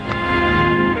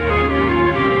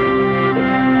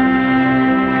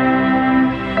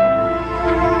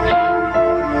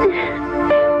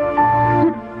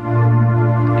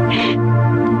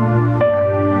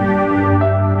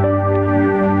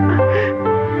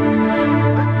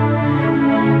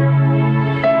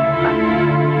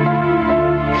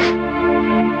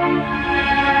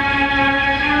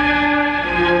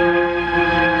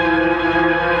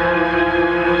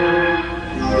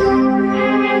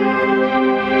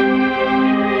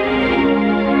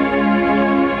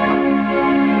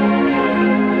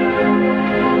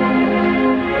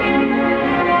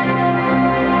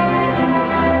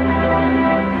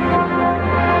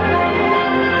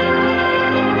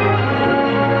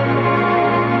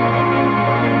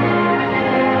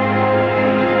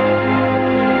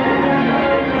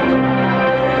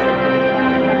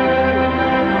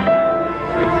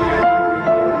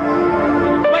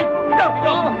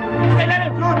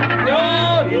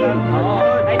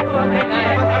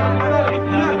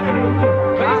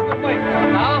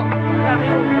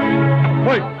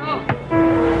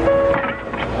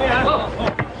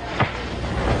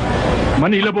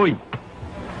 Manila boy,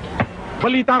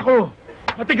 balita ko,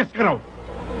 matigas ka raw.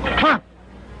 Ha?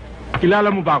 Kilala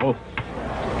mo ba ako?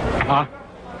 Ha?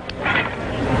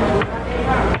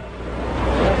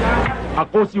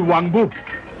 Ako si Wangbu,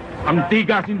 ang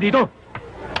tigasin dito.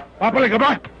 Papalay ka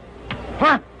ba?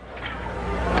 Ha?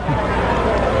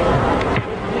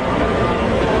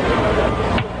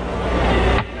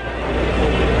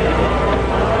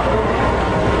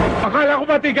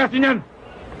 tigasin yan!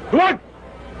 Tuwag!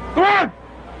 Tuwag!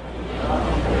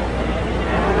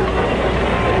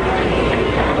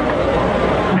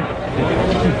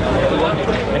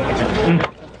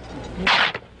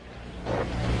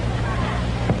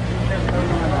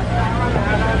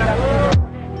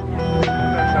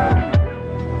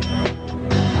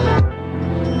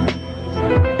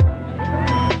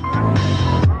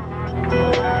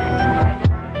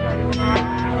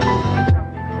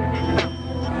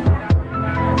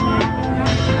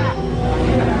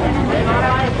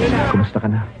 Kumusta ka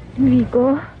na?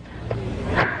 Enrico?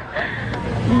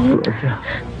 Tuwag siya.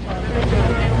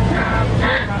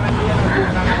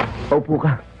 Paupo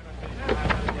ka.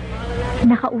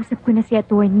 Nakausap ko na si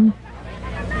attorney.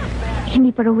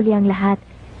 Hindi pa raw huli ang lahat.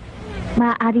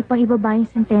 Maaari pang ibaba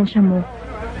yung sentensya mo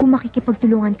kung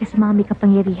makikipagtulungan ka sa mga may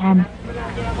kapangyarihan.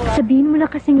 Sabihin mo na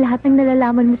kasing lahat ng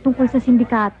nalalaman mo tungkol sa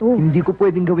sindikato. Hindi ko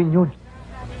pwedeng gawin yun.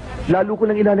 Lalo ko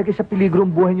lang ilalagay sa peligro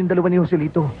ang buhay niyong dalawa ni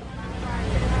Joselito.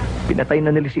 Pinatay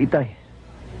na nila si Itay.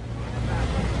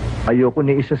 Ayoko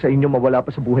ni isa sa inyo mawala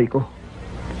pa sa buhay ko.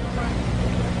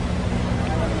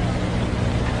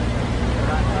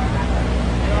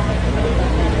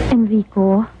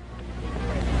 Enrico,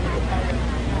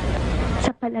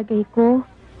 sa palagay ko,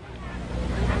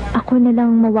 ako na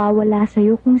lang mawawala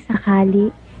sa'yo kung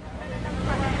sakali.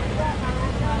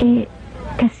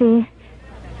 Kasi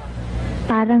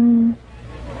parang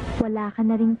wala ka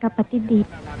na rin kapatid eh.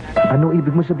 Anong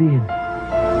ibig mo sabihin?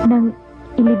 Nang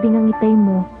ilibing ang itay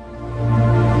mo,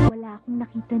 wala akong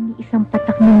nakita ni isang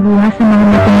patak ng luha sa mga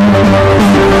matang na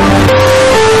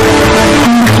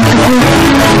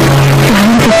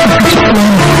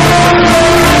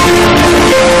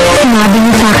sinabi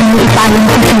niya sa akin na ipaalam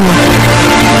ko sa'yo.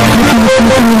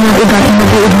 Napinisita niya nga ugat na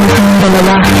mag-iig mo sa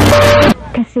dalawa.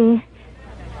 Kasi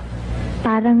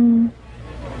parang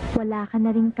wala ka na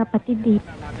rin kapatid eh.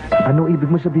 Anong ibig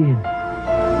mo sabihin?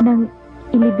 Nang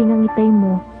ilibing ang itay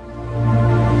mo,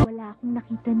 wala akong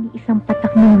nakita ni isang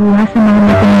patak ng luha sa mga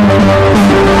matang na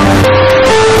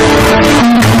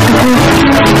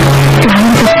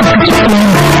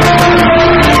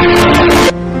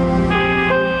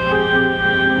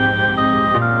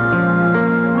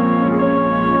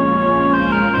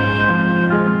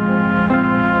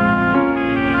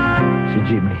Si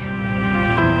Jimmy.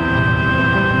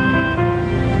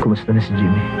 Kumusta na si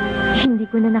Jimmy? Hindi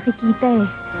ko na nakikita eh.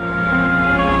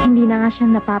 Hindi na nga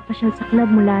siyang napapasyal sa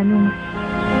club mula nung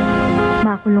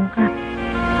makulong ka.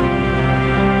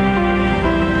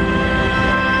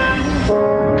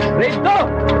 Resto!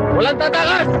 Walang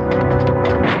tatakas!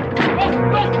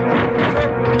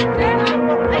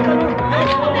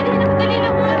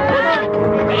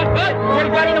 Sir,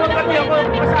 galing naman kami ako.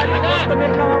 Masali na. Customer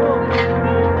lang ako.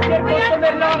 Sir,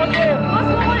 customer lang ako, sir.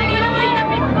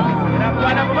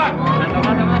 Pinapagawa ko ba?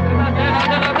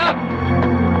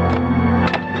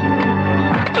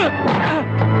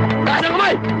 Taas ang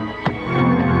kamay!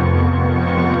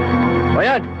 O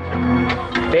yan.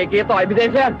 Peki ito,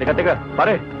 ebidensya yan. Teka,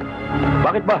 pare.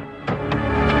 Bakit ba?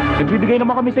 Nagbibigay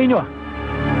naman kami sa inyo ah.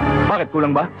 Bakit,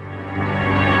 kulang ba?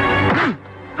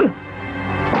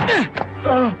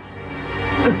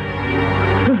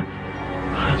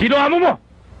 Sino amo mo?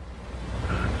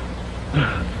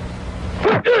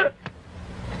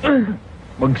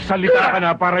 Magsalita ka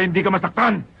na para hindi ka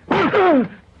masaktan.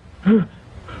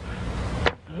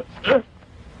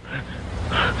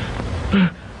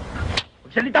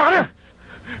 Magsalita ka na!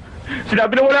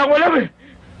 Sinabi na wala akong alam eh!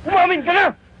 Umamin ka na!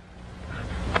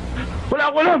 Wala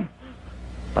akong alam!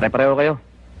 Pare-pareho kayo.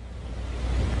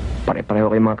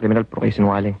 Pare-pareho kayo mga kriminal, pero kayo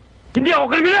sinungaling. Hindi ako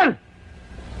kriminal!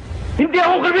 Hindi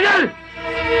ako kriminal!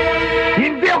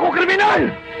 Hindi ako kriminal!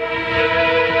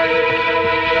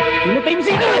 Pinatay mo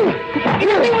si Ikay!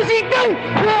 Pinatay mo si Ikay!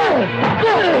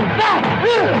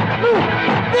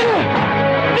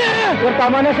 Sir,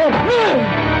 tama na, sir!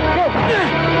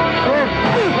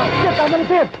 Sir, tama na,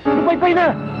 sir! Lupay-pay na!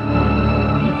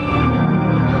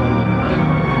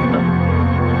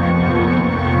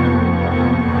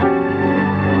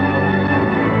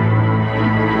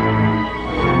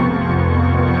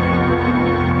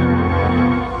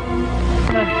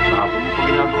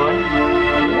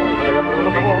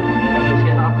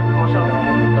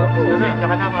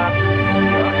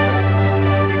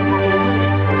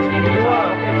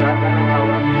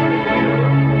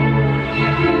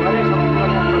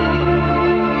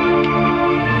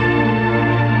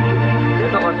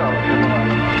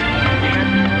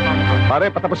 Pare,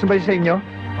 patapos na ba yun sa inyo?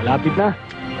 Malapit na.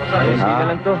 Ayos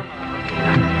na lang to.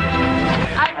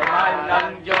 Ay, mahal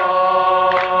ng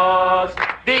Diyos,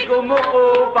 di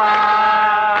kumukupas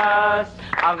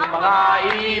ang mga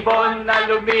ibon na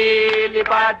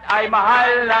lumilipad ay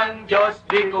mahal ng Diyos,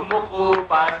 di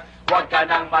kumukupas. Huwag ka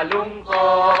nang malungkot.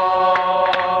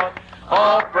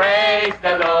 Oh, praise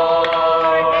the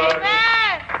Lord.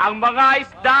 Amen! Ang mga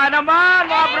isda naman,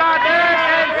 mga brothers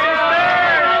and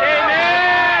sisters.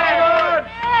 Amen!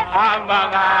 Ang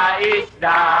mga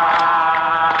isda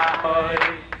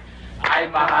ay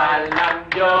mahal ng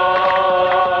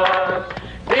Diyos,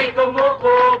 di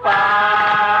kumukupas.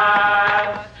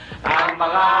 Ang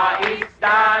mga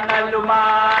isda na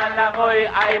lumalangoy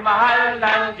ay mahal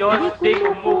ng Diyos, di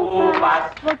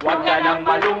kumukupas. Huwag ka nang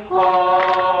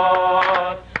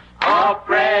malungkot. Oh,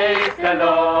 praise the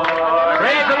Lord.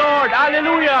 Praise the Lord!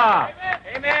 Hallelujah!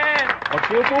 Amen.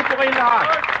 Magsiupo po kayo lahat.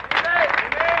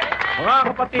 Mga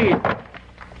kapatid,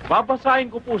 babasahin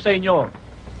ko po sa inyo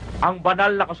ang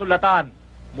banal na kasulatan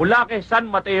mula kay San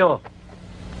Mateo,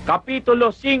 Kapitulo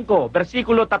 5,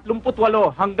 versikulo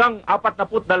 38 hanggang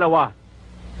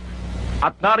 42.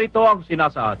 At narito ang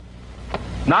sinasaad.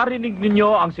 Narinig ninyo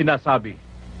ang sinasabi,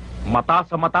 mata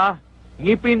sa mata,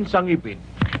 ngipin sa ngipin.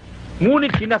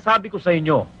 Ngunit sinasabi ko sa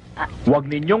inyo, huwag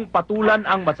ninyong patulan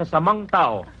ang masasamang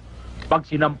tao. Pag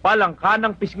sinampal ang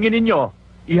kanang pisngin ninyo,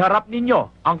 iharap ninyo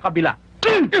ang kabila.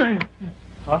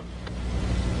 Ha?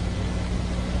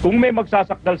 Kung may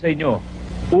magsasakdal sa inyo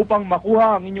upang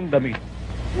makuha ang inyong damit,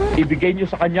 ibigay nyo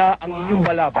sa kanya ang inyong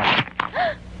balaban.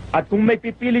 At kung may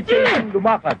pipilit sa inyong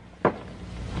lumakad,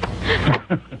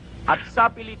 at sa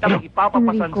pilitang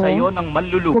ipapapasan Enrico, sa iyo ng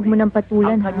manlulubi, huwag mo nang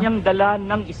patulan, ang kanyang dala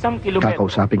ng 1 kilometro.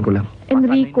 Kakausapin ko lang.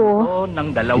 Enrico, Pasanin mo ng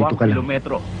 2 Dito ka lang.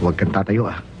 kilometro. Huwag kang tatayo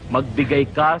Magbigay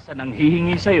ka sa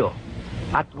nanghihingi sa iyo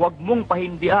at huwag mong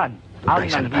pahindian ang Huwag tayo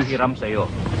sa labas. nanghihiram sa iyo.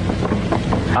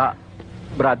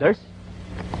 Brothers?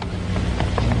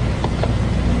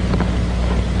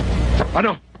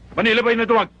 Ano? Manila ba yung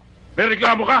natuwag? May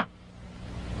reklamo ka?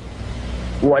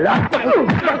 Wala!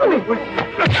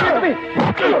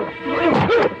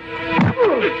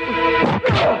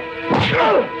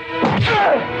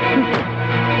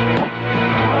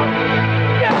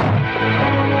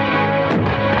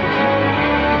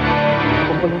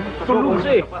 tulong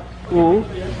siya eh. Oo.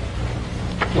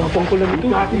 Wapang ko lang ito.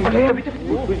 Tabi,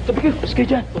 tabi kayo. Mas kayo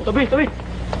dyan. Tabi, tabi.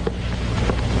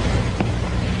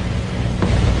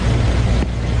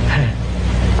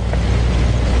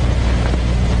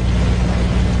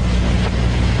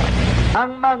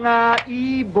 Ang mga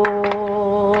ibon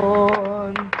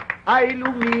ay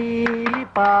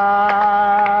lumilipad.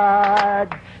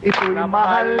 Ito'y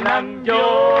mahal ng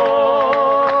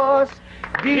Diyos,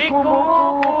 di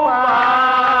kumukupas.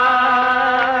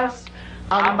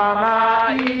 Ang mga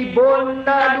ibon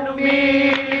na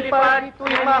lumilipad,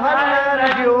 ito'y mahal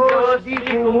ng Diyos, di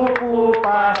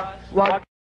kumukupas. Huwag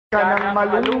ka nang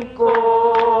malulungkot.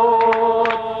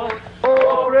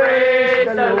 Oh, praise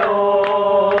the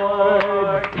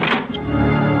Lord.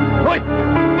 Hoy!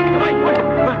 Hoy! Hoy!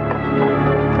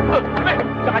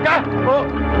 Saka dyan! Oh!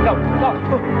 Ikaw! Ikaw!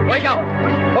 Hoy, ikaw!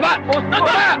 Baba!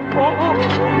 Baba!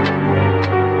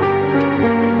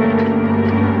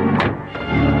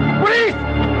 Police!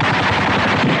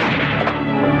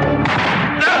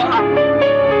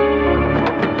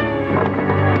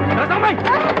 Tara sa kamay!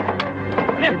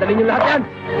 Dalhin niyo lahat yan!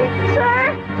 Sir!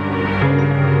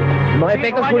 Mga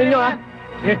epektos kunin niyo, ha?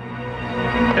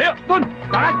 Ayo! Dun!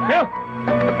 Lakad! Ayo!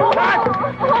 Lakad!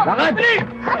 Lakad!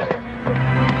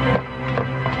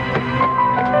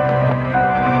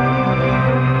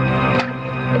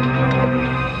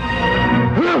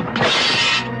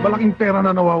 Malaking pera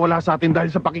na nawawala sa atin dahil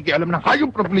sa pakikialam ng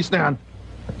hayop na pulis na yan.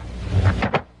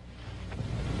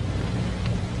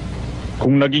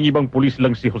 Kung naging ibang pulis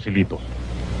lang si Joselito,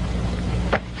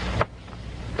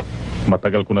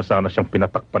 matagal ko na sana siyang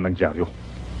pinatakpan ng dyaryo.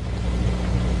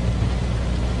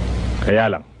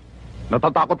 Kaya lang,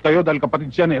 Natatakot kayo dahil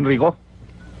kapatid siya ni Enrico?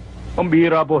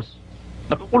 Pambihira, boss.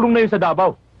 Nakakulong na yun sa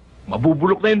Davao.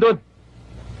 Mabubulok na yun doon.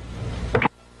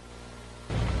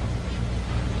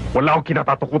 wala akong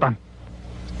kinatatakutan.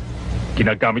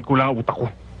 Ginagamit ko lang ang utak ko.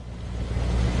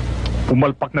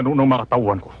 Pumalpak na noon ang mga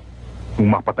katawan ko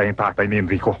nung mapatay ang tatay ni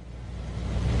Enrico.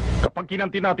 Kapag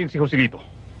kinanti natin si Joselito,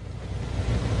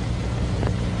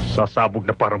 sasabog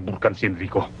na parang bulkan si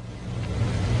Enrico.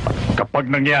 At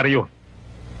kapag nangyari yun,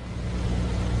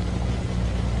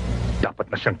 dapat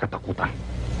na siyang katakutan.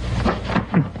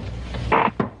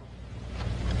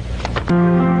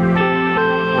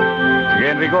 Sige,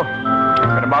 Enrico.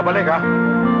 Huwag ka na babalik, ha?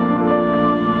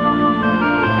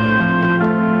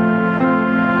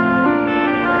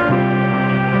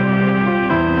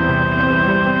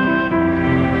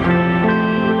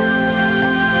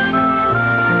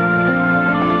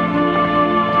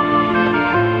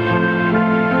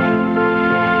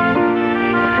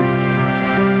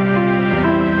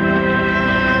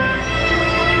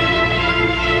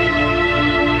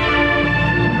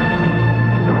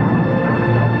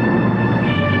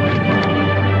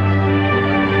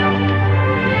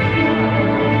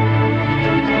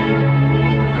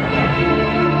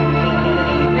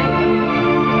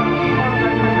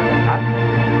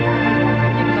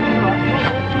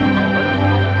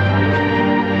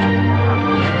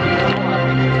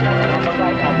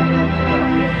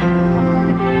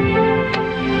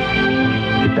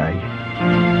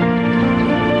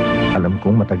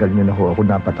 matagal niyo na ho ako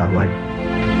napatawad.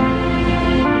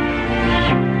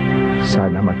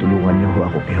 Sana matulungan niyo ho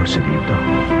ako kay Joselito.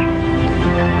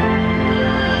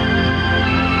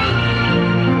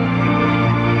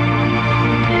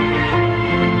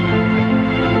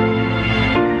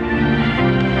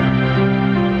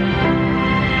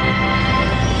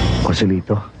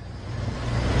 Joselito.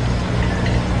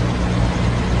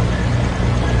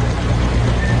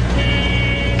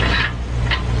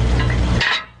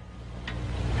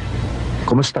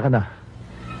 Kumusta ka na?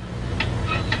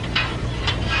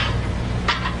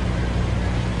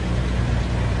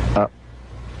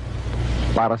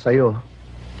 Para sa'yo.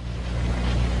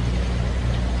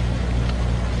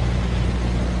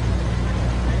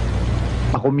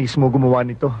 Ako mismo gumawa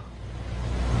nito.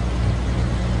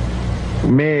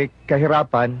 May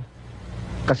kahirapan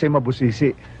kasi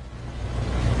mabusisi.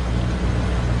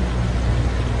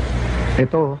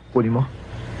 Ito, kunin mo.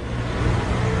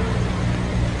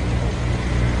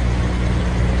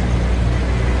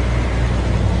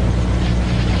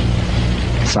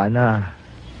 Sana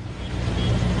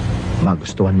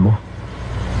magustuhan mo.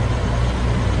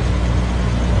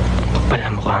 Kapal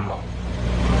ang mukha mo.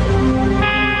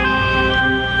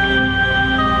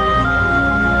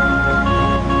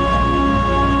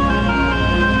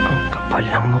 Ang kapal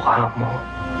ng mukha mo.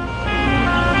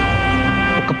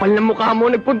 Ang kapal ng mukha mo,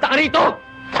 nagpunta ka rito!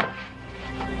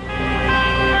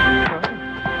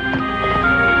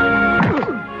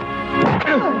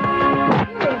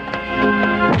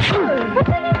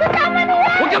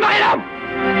 Huwag ka makialam!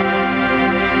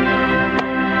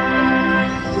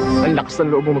 Ang lakas ng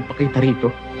loob mo magpakita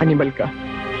rito. Animal ka.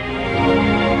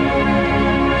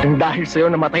 Ang dahil sa'yo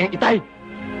namatay ang itay.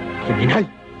 Kriminal.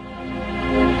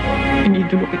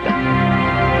 Inidulo kita.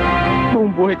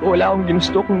 Buong buhay ko wala akong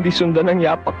ginusto kung di sundan ang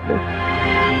yapak mo.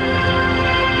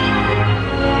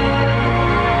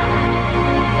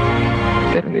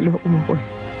 Pero niloko mo ko.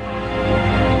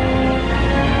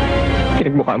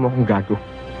 Pinagmukha mo akong gago.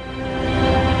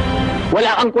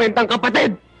 Wala kang kwentang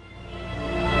kapatid!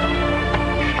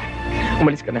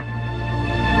 Umalis ka na.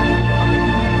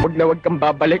 Huwag kang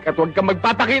babalik at huwag kang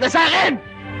magpapakita sa akin!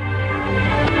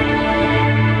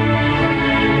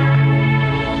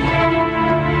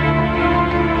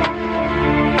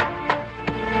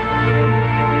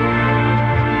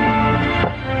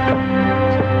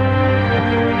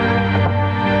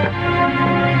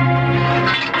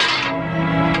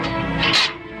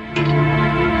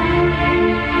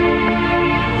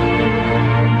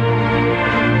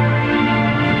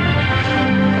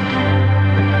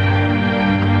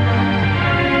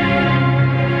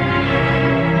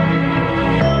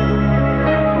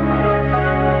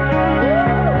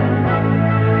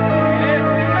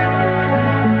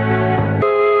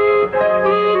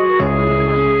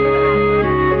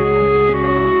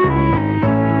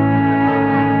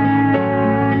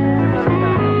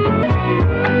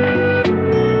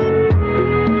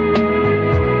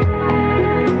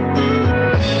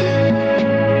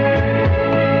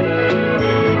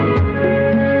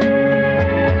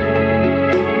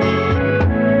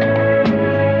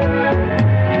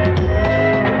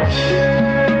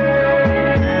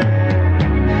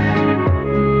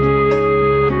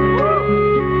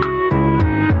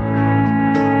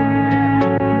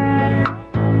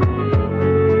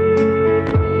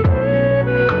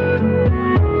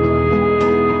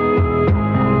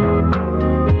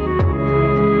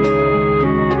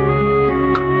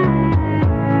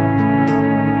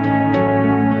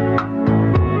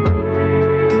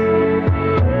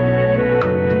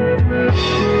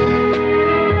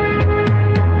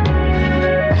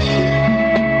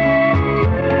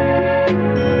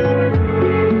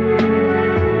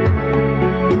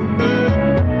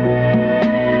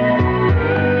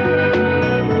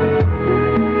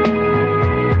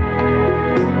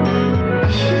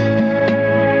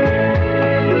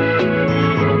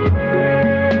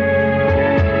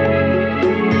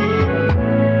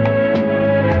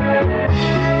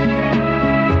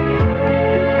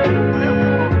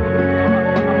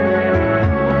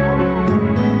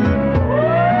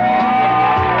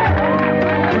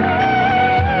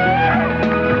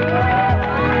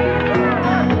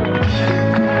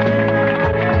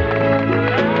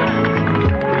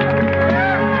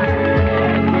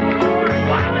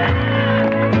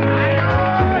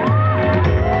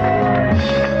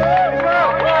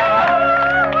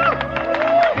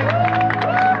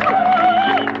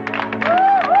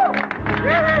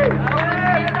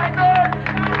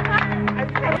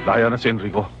 Daya na si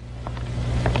Enrico.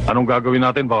 Anong gagawin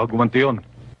natin? Baka gumanti yun.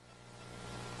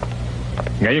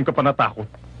 Ngayon ka pa natakot.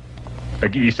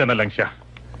 Nag-iisa na lang siya.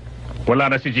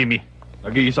 Wala na si Jimmy.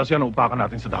 Nag-iisa siya na upakan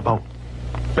natin sa Davao.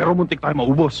 Pero muntik tayo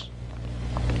maubos.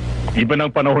 Iba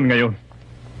ng panahon ngayon.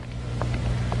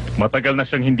 Matagal na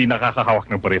siyang hindi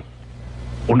nakakahawak ng baril.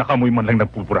 O nakamoy man lang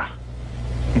ng pulbura.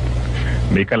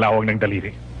 May kalawang ng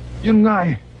daliri. Yun nga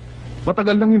eh.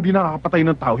 Matagal lang hindi nakakapatay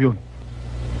ng tao yun.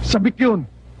 Sabik yun.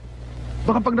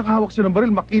 Baka pag nakahawak siya ng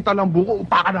baril, makita lang buko,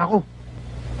 upakan ako.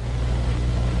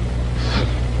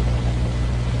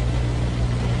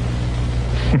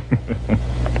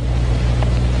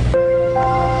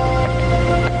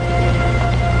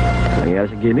 Nangyari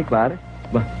sa gimmick, pare.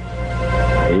 Ba?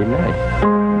 Ayun na eh.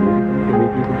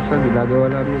 Tumitipid sa ginagawa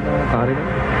namin na pare na.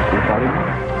 Pare na.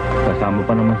 Kasama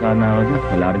pa naman sana ako dyan.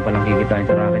 Wala rin palang kikitain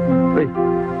sa racket mo. Uy.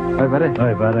 Ay, pare.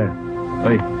 Ay, pare.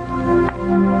 Ay.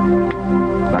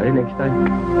 Pare, next time.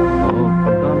 Oo,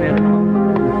 pagka meron naman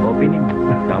opening,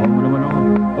 tama mo naman ako.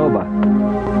 Oo ba?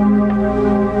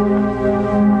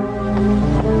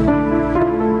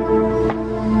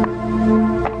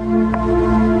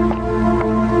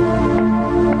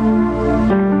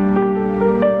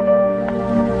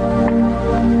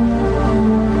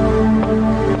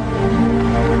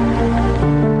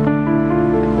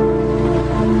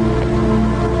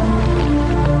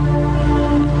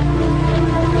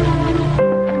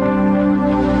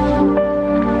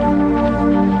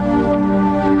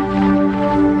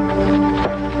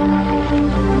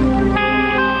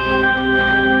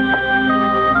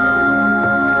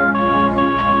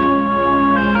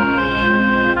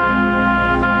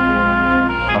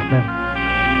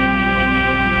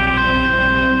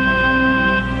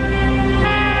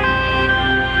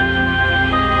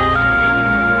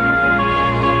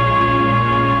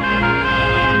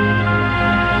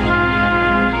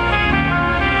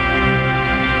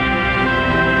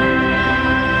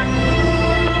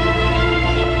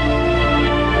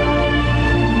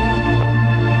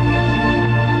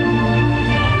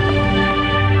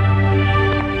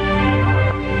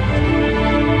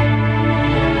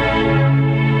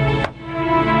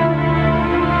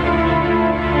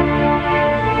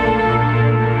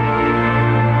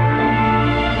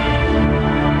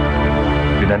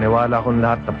 Pinaniwala kong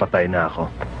lahat na patay na ako.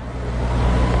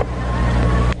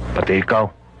 Pati ikaw.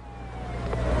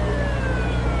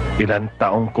 Ilang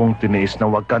taong kong tiniis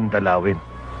na huwag kang dalawin.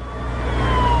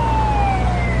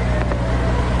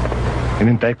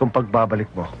 Hinintay kong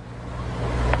pagbabalik mo.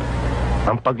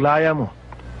 Ang paglaya mo.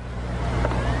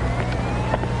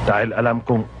 Dahil alam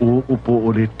kong uupo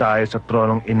ulit tayo sa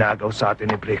tronong inagaw sa atin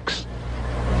ni Briggs.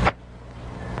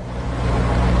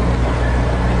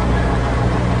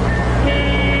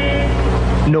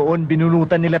 Noon,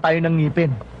 binunutan nila tayo ng ngipin.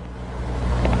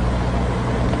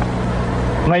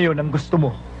 Ngayon, ang gusto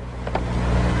mo,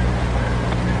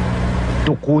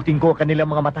 tukutin ko kanilang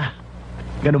mga mata.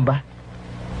 Ganun ba?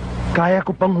 Kaya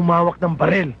ko pang humawak ng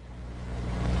baril.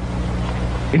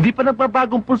 Hindi pa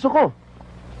nagbabagong pulso ko.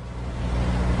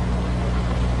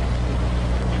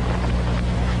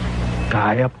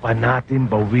 Kaya pa natin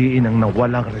bawiin ang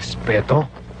nawalang respeto,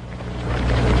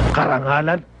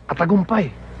 karangalan at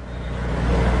tagumpay.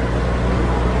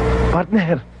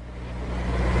 Partner,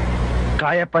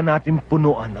 kaya pa natin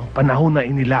punuan ang panahon na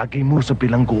inilagay mo sa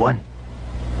bilangguan.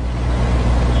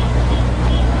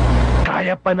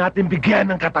 Kaya pa natin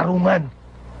bigyan ng katarungan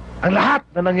ang lahat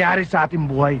na nangyari sa ating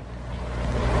buhay.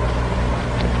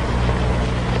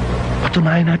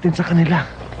 Patunayan natin sa kanila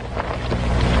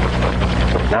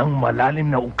na ang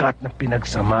malalim na ugat na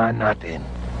pinagsamahan natin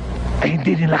ay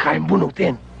hindi nila kayang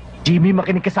bunutin. Jimmy,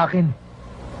 makinig ka sa akin.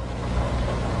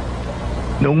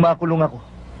 Noong makulong ako,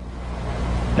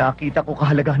 nakita ko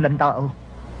kahalagahan ng tao.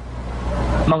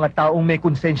 Mga taong may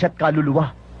konsensya at kaluluwa.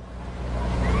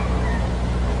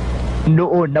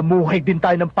 Noon, namuhay din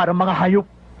tayo ng parang mga hayop.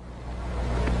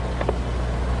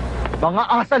 Mga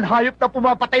asal hayop na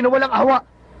pumapatay na walang awa.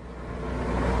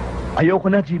 Ayoko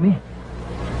na, Jimmy.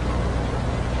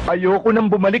 Ayoko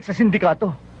nang bumalik sa sindikato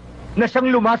na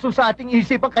siyang lumaso sa ating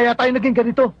isipan kaya tayo naging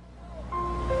ganito.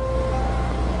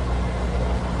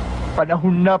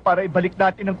 Panahon na para ibalik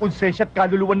natin ang konsensya at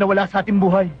kaluluwan na wala sa ating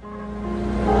buhay.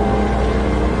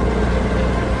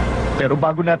 Pero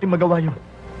bago natin magawa yun,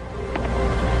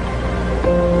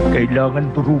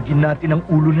 kailangan durugin natin ang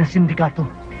ulo ng sindikato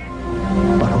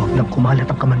para huwag nang kumalat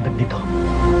ang kamandag dito.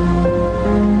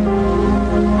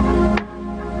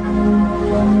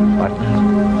 Partner,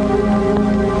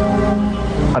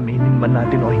 aminin man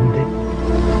natin o hindi,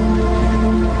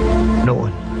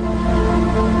 noon,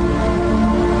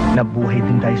 nabuhay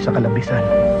din tayo sa kalabisan.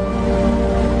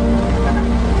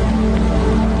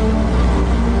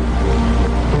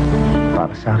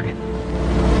 Para sa akin,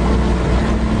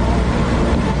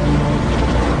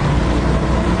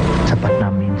 sapat na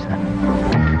minsan.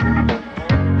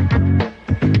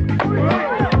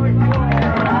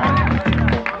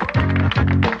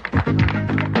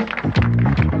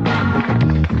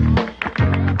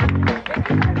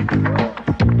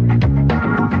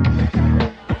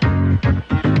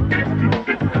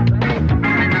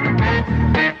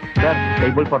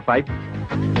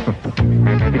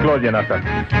 145? Si Claudia nasan?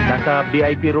 Nasa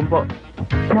VIP room po.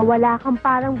 Nawala kang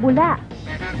parang bula.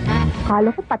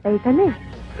 Kala ko patay ka na eh.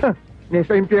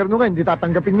 Nasa impyerno ka, hindi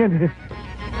tatanggapin yan.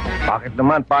 Bakit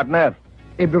naman, partner?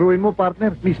 Biruin mo,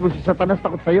 partner. Mismo si Satanas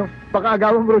takot sa'yo. Baka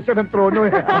agawan mo siya ng trono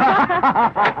eh.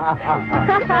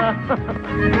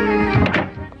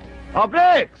 Oh,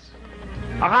 Bricks!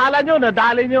 Akala nyo,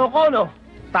 nadali nyo ako, no?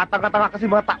 Tatanga-tanga kasi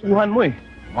mga tauhan mo eh.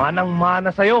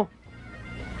 Manang-mana sa'yo.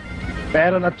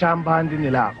 Pero natsambahan din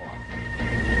nila ako.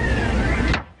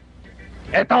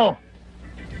 Eto!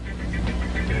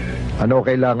 Ano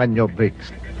kailangan nyo, Bricks?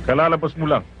 Kalalabas mo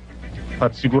lang.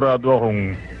 At sigurado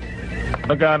akong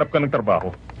naghahanap ka ng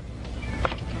trabaho.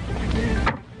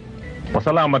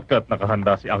 Pasalamat ka at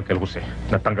nakahanda si Uncle Jose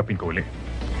na tanggapin ko ulit.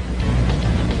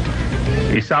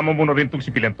 Isama mo na rin itong si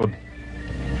Pilantod.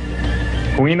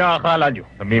 Kung inaakala nyo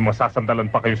na may masasandalan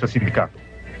pa kayo sa sindikato,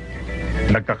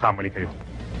 nagkakamali kayo.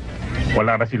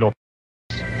 Wala na si Lopez.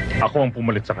 Ako ang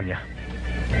pumalit sa kanya.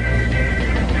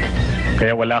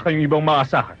 Kaya wala kayong ibang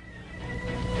maasahan,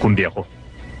 kundi ako.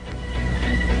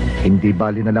 Hindi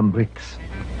bali na lang, Bricks.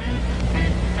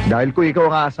 Dahil kung ikaw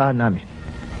ang aasahan namin,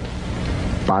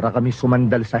 para kami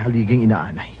sumandal sa haliging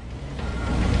inaanay.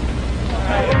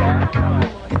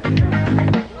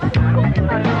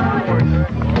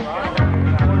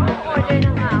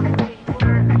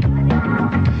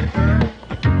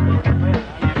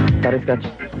 Scotch,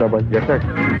 double. Yes, sir.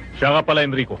 Siya nga pala,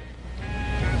 Enrico.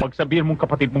 Pagsabihin mong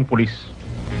kapatid mong pulis,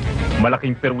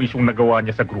 malaking perwisyong nagawa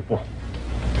niya sa grupo.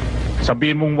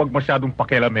 Sabihin mong huwag masyadong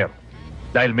pakialamero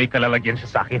dahil may kalalagyan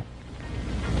siya sa akin.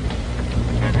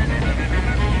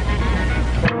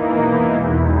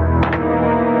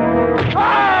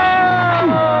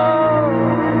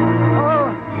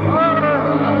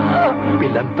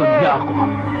 Pilantod niya ako.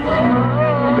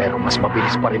 Pero mas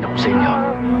mabilis pa rin ako sa inyo.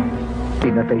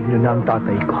 Pinatay niyo na ang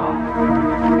tatay ko.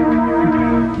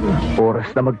 Oras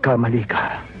na magkamali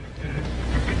ka.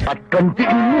 At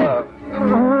kantiin mo!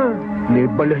 Ni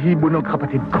balahibo ng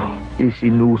kapatid ko,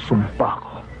 isinusumpa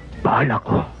ko. Bahala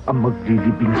ko ang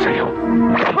maglilibing sa'yo.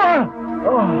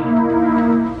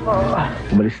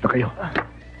 Umalis na kayo.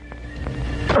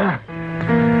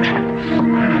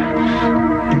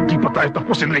 Hindi pa tayo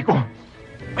tapos, Enrico.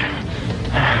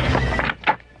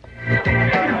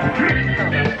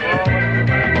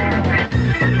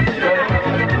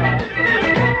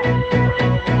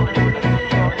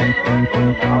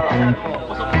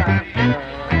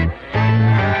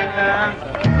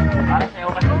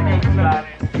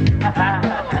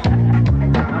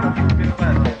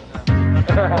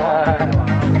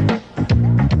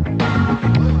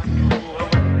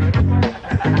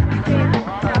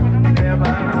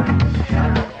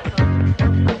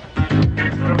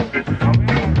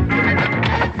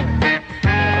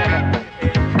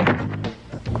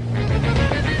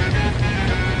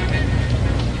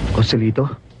 Joselito,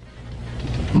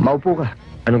 maupo ka.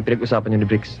 Anong pinag-usapan niyo ni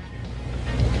Bricks?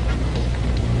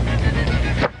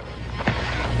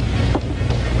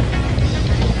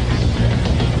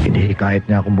 Hinihikayat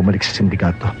niya akong bumalik sa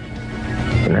sindikato.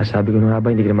 Sinasabi ko na nga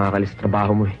ba, hindi ka na makakalis sa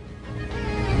trabaho mo eh.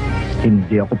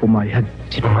 Hindi ako pumayag.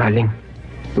 Sinungaling.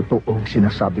 Totoong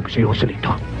sinasabi ko sa iyo,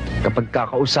 Joselito. Kapag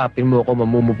kakausapin mo ako,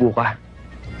 mamumupo ka.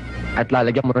 At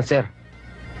lalagyan mo ng sir.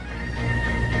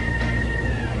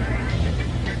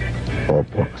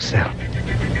 Opo, sir.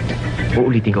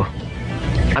 Uulitin ko.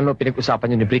 Ano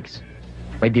pinag-usapan niyo ni Bricks?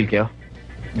 May deal kayo?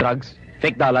 Drugs?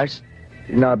 Fake dollars?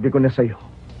 Sinabi ko na sa iyo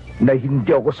na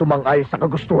hindi ako sumang-ayon sa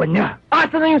kagustuhan niya.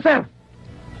 Asa na yun, sir?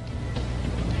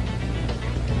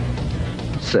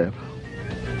 Sir,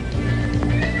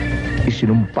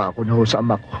 isinumpa ko na ho sa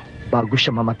ama ko bago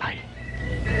siya mamatay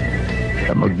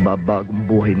na magbabagong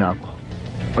buhay na ako.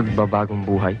 Magbabagong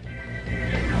buhay?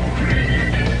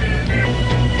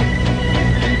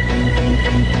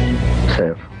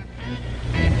 Sir,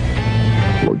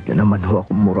 huwag niyo naman ho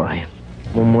akong murahin.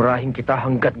 Mumurahin kita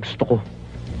hanggat gusto ko.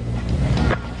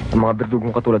 Ang mga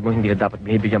berdugong katulad mo hindi na dapat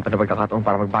binibigyan pa ng pagkakataon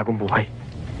para magbagong buhay.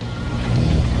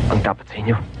 Ang dapat sa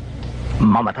inyo,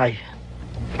 mamatay.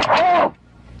 Oh!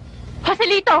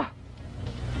 Joselito!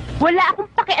 Wala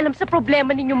akong pakialam sa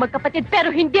problema ninyong magkapatid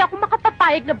pero hindi ako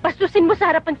makapapayag na bastusin mo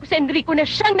sa harapan ko si Enrico na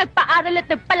siyang nagpaaral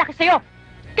at nagpalaki sa'yo.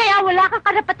 Kaya wala kang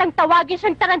karapatang tawagin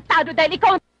siyang tarantado dahil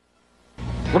ikaw...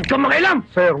 Huwag kang makialam!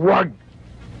 Sir, wag!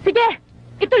 Sige,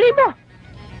 ituloy mo.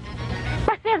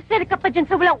 Paser-ser ka pa dyan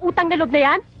sa walang utang na loob na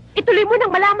yan? Ituloy mo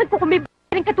nang malaman ko kung may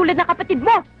rin katulad ng kapatid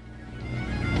mo.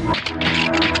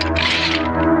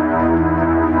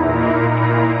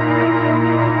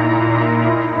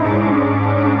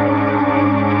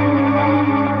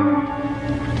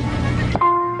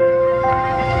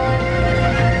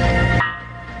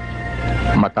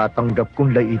 Matatanggap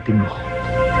kong laitin mo.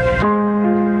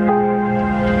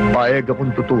 Payag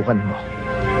akong tutukan mo.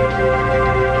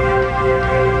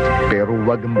 Pero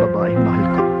huwag ang babaeng mahal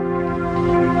ko.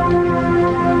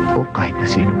 O kahit na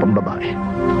sino pang babae.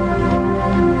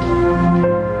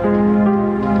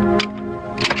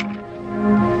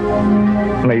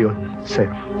 Ngayon,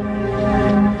 sir.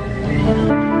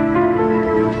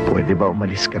 Pwede ba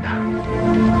umalis ka na?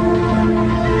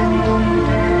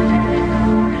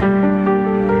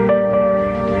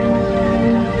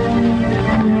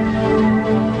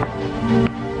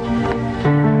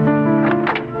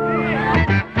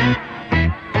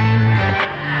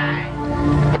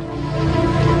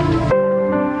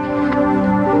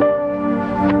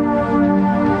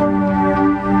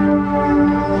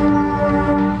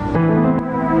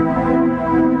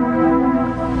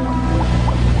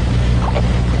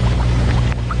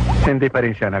 Hindi pa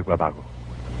rin siya nagbabago.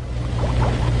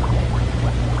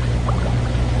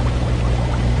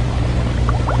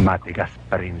 Matigas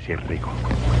pa rin si Rico.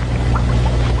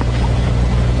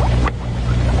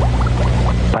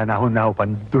 Panahon na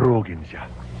upang durugin siya.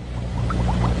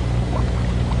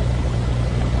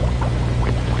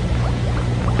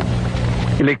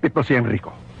 Iligpit mo si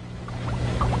Enrico.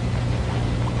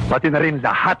 Pati na rin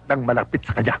lahat ng malapit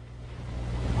sa kanya.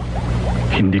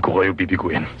 Hindi ko kayo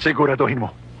bibiguin. Siguraduhin mo.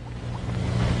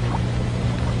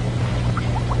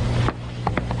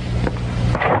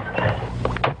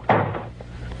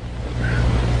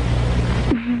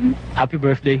 Happy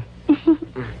birthday.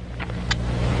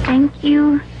 Thank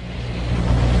you.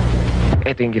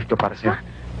 Ito yung gift ko para sa'yo.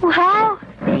 Wow!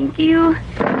 Thank you.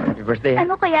 Happy birthday.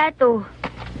 Ano kaya to?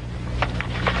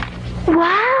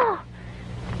 Wow!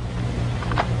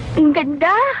 Ang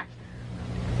ganda!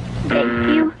 Thank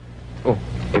you. Oh,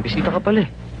 may bisita ka pala eh.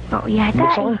 Oo, yata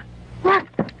Buksan ko. eh. Wag!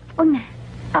 O na.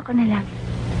 Ako na lang.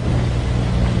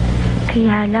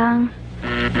 Kaya lang,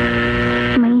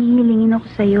 may hihilingin ako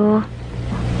sa'yo.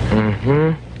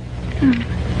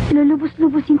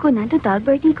 Lulubos-lubusin ko na. Total,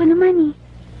 birthday ko naman eh.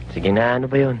 Sige na, ano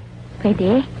ba yun?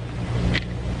 Pwede?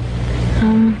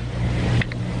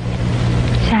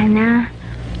 Sana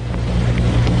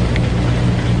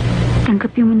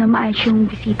tanggapin mo na maayos yung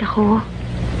bisita ko.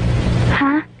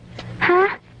 Ha? Ha?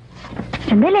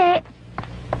 Sandali.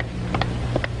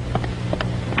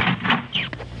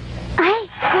 Ay,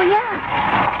 kuya.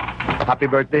 Happy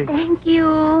birthday. Thank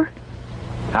you.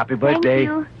 Happy birthday.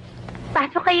 Thank you.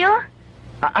 Pasok kayo?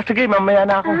 Sige, mamaya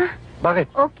na ako. Ah. Bakit?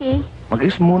 Okay.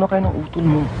 Mag-ayos muna kayo ng utol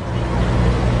mo.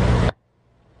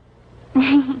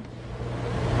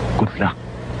 Good luck.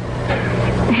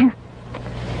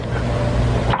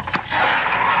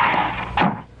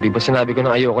 Di ba sinabi ko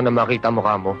na ayoko na makita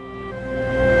mukha mo?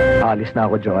 Alis na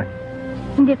ako, Joan.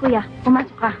 Hindi, kuya.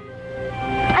 Pumasok ka.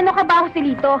 Ano ka ba,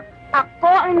 Joselito? Ako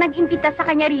ang nag-imbita sa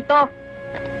kanya rito.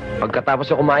 Pagkatapos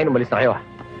siya kumain, umalis na kayo ah.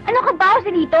 Ano ka ba,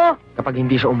 Joselito? Kapag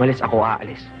hindi siya umalis, ako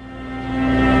aalis.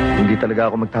 Hindi talaga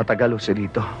ako magtatagal,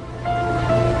 Joselito.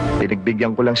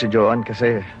 Pinagbigyan ko lang si Joan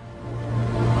kasi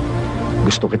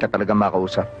gusto kita talaga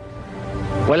makausap.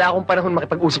 Wala akong panahon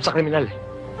makipag-usap sa kriminal.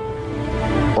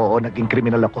 Oo, naging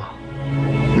kriminal ako.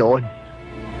 Noon.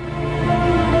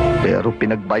 Pero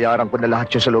pinagbayaran ko na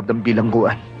lahat yun sa loob ng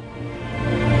bilangguan.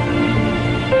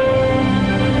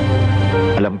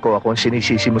 Alam ko ako ang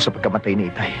sinisisi mo sa pagkamatay ni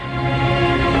Itay.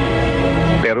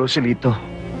 Pero Joselito,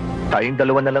 tayong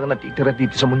dalawa na lang natitira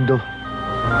dito sa mundo.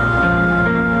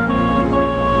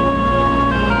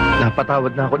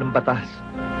 Napatawad na ako ng batas.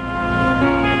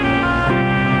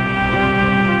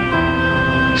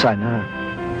 Sana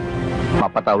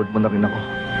mapatawad mo na rin ako.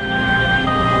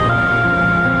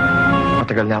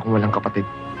 Matagal na akong walang kapatid.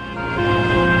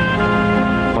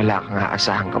 Wala kang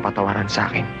aasahang kapatawaran sa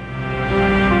akin.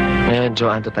 Ngayon,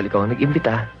 Joanne, total ikaw ang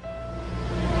nag-imbita.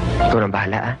 Ikaw nang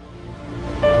bahala, ah.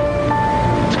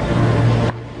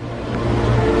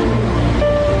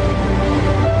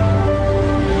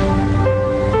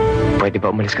 Pwede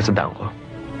ba umalis ka sa daong ko?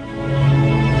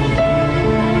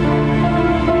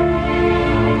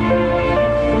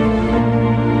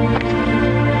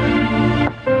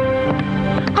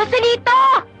 Joselito!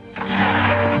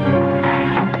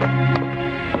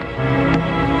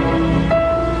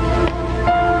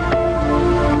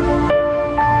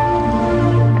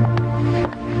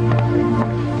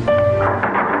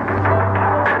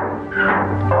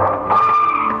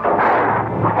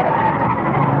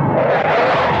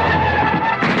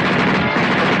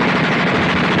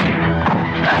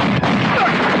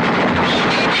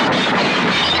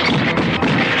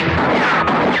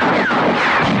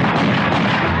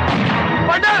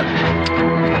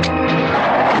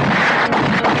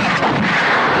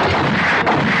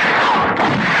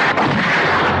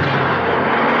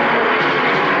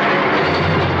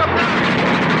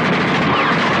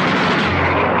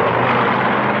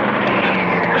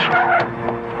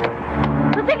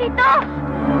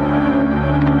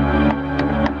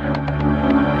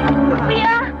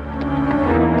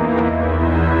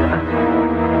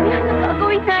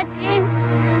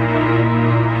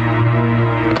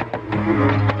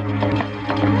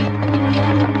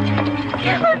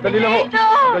 Sandali lang ho.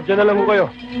 Gadyan na lang ho kayo.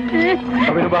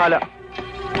 Kami na bahala.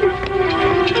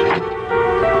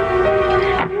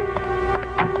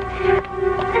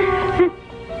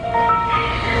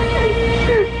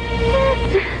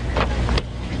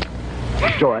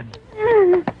 Joan,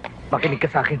 makinig ka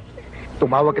sa akin.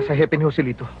 Tumawag ka sa Hepe ni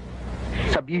Joselito.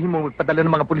 Sabihin mo magpadala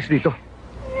ng mga pulis dito.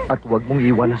 At huwag mong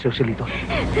iwanan si Joselito.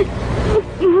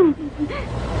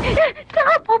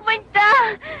 Saka pupunta?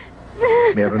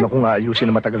 Meron akong aayusin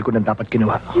na matagal ko nang dapat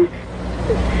ginawa.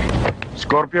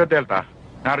 Scorpio Delta,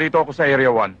 narito ako sa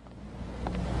Area 1.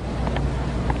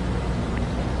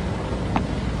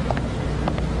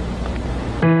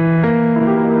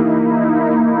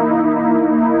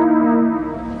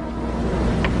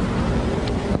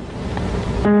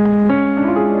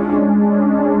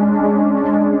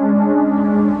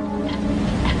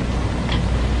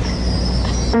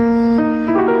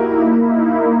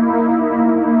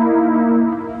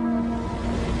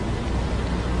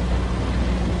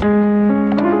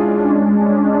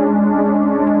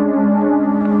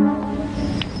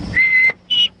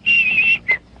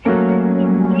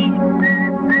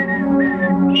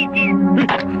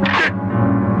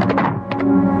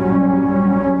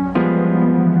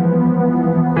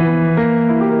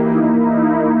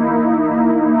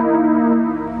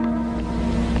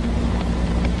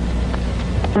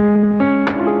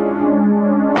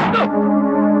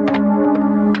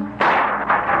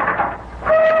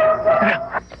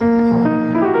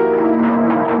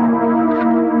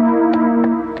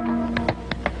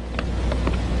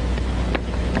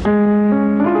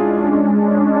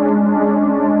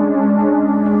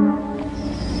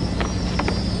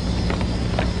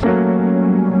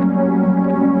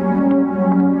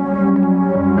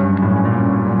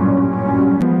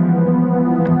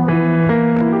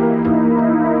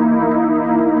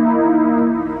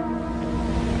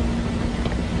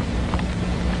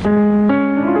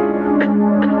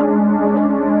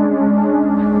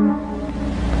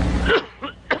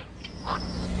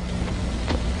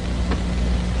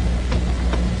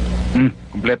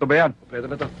 Kompleto ba yan? Kompleto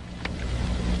na to.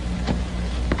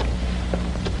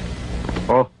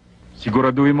 Oh,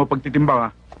 siguraduhin mo pagtitimbang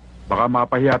ha. Baka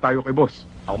mapahiya tayo kay boss.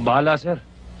 Akong bahala, sir.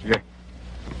 Sige.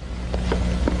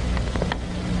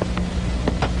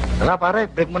 Tara pare,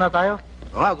 break muna tayo.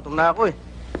 Oo nga, gutom na ako eh.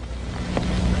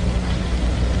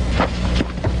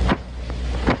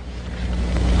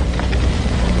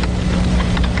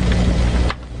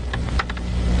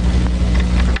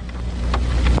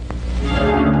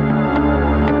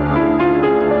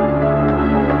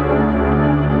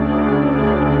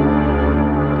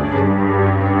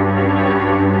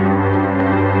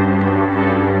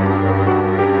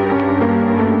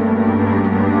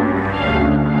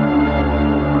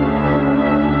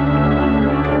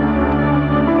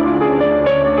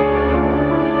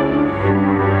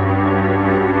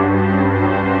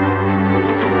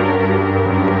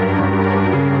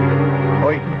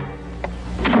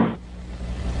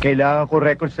 Kailangan ko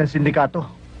records ng sindikato.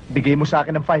 Bigay mo sa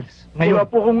akin ng files. Wala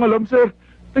po akong alam, sir.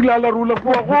 Naglalaro lang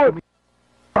po ako.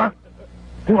 Ha?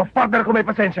 Kung ang partner ko may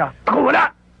pasensya, ako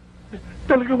wala!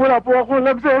 Talagang wala po ako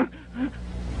alam, sir.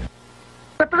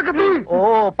 Talaga to eh!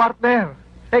 Oo, partner.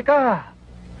 Teka,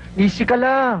 easy ka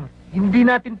lang. Hindi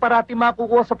natin parati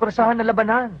makukuha sa presahan na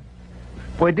labanan.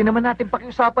 Pwede naman natin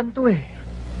pakiusapan to eh.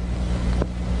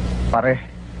 Pare,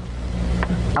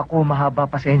 ako mahaba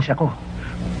pasensya ko.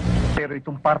 Pero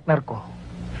itong partner ko,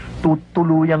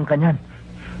 tutuluyan ka niyan.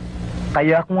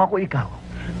 Kaya kung ako ikaw,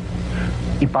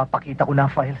 ipapakita ko na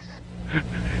ang files.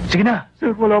 Sige na.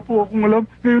 Sir, wala po akong alam.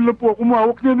 Ngayon lang po ako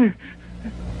umawak niyan eh.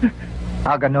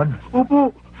 Ah, ganon?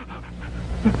 Opo.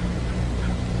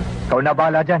 Ikaw na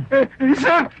bahala dyan.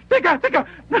 Sir! Teka!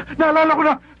 Naalala ko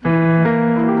na!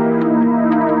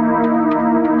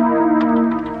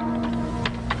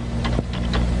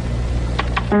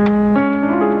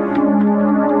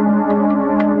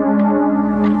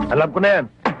 Alam ko na yan.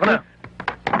 Ako na.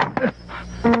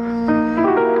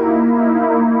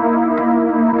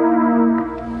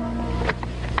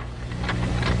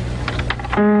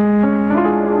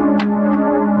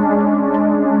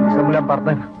 Isa mo lang,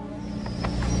 partner.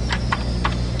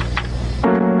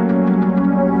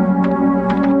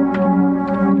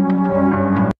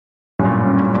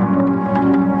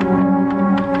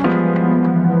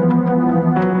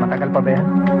 Matagal pa ba yan?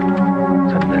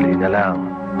 Sandali na lang.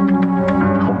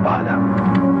 Akong bahala.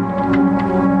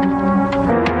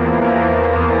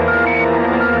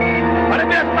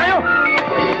 Palipias tayo!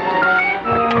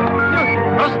 Yun!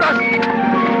 Rostas!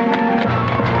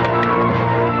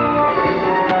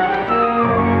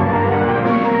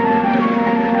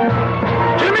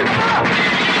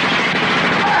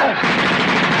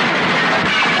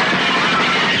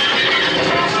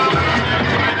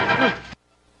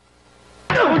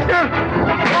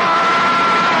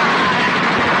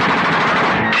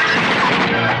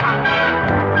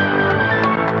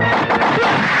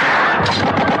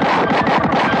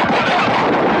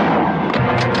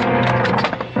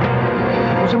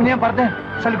 partner.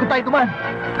 Sa likod tayo duman.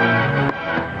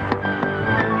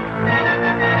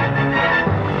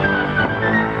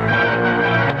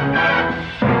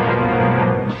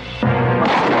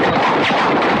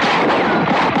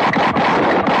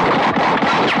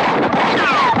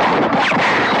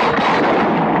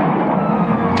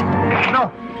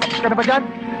 Ano? Ka na ba dyan?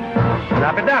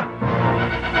 Malapit na.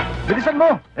 Bilisan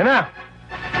mo. Yan na.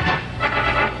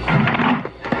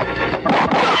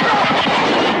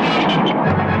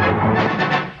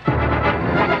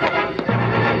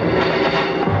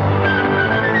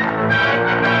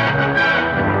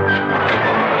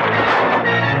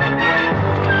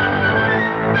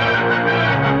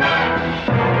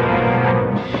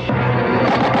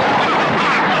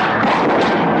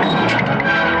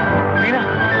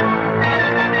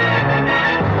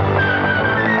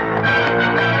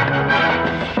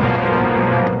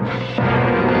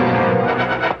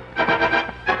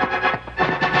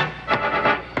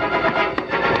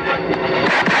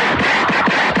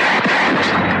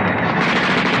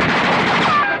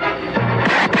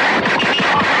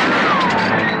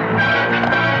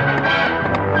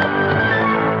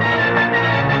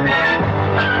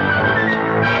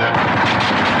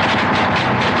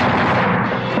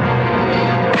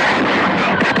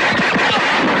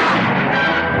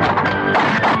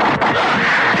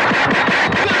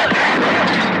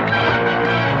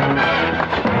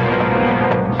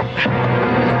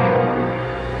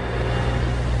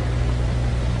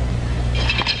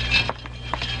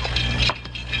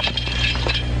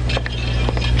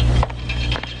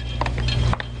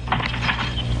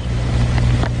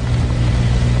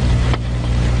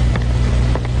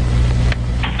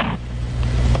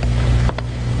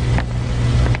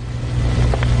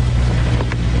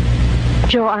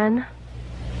 Joanne?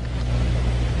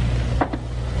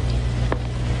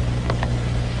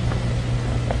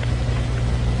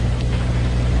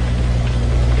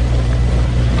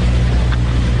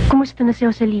 Kumusta na si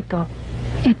Joselito?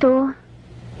 Ito,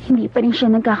 hindi pa rin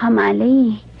siya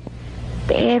nagkakamalay.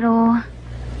 Pero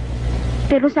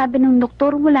sabi ng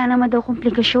doktor, wala naman daw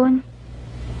komplikasyon.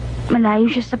 Malayo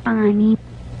siya sa panganib.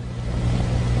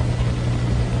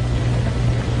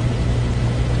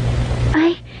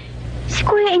 Ay, si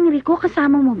Kuya Enrico,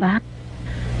 kasama mo ba?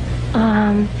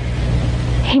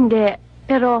 Hindi.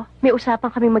 Pero may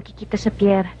usapan kami magkikita sa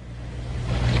pier.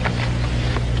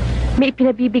 May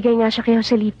ipinabibigay nga siya kay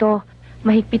Joselito.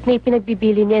 Mahigpit na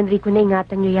ipinagbibili ni Enrico na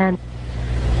ingatan niyo yan.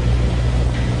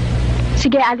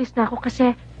 Sige, alis na ako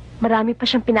kasi marami pa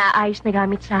siyang pinaayos na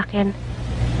gamit sa akin.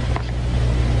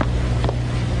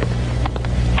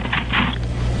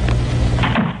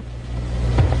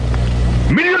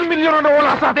 Milyon-milyon na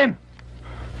nawala sa atin!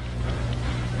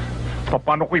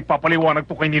 Paano ko ipapaliwanag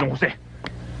to kay Ninong Jose?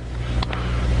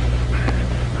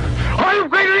 Hayop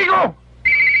kay Rico!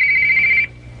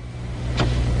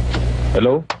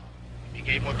 Hello?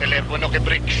 Bigay mo telepono kay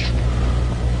Briggs.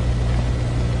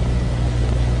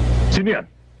 Sino yan?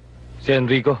 Si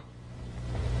Enrico.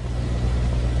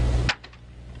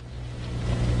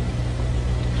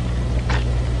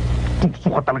 Tukso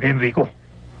ka talaga, Enrico.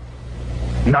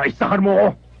 Naisahan mo ako.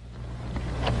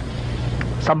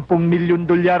 10 milyon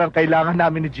dolyar ang kailangan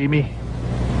namin ni Jimmy.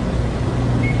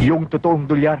 Yung totoong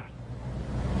dolyar.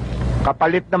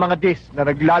 Kapalit na mga disk na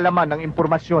naglalaman ng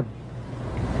impormasyon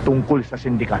tungkol sa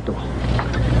sindikato.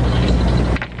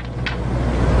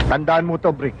 Tandaan mo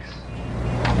to, Briggs.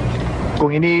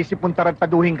 Kung iniisip mong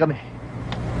tarantaduhin kami,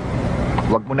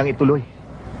 huwag mo nang ituloy.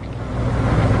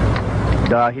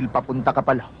 Dahil papunta ka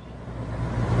pala,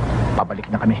 pabalik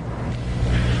na kami.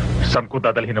 Saan ko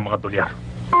dadalhin ang mga dolyar?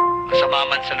 Masama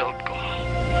man sa loob ko.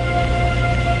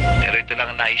 Pero ito lang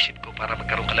ang naisip ko para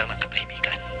magkaroon ka lang ng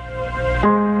katahimikan.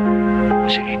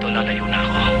 Kasi dito lalayo na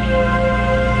ako.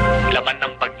 Laman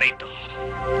ng bag na ito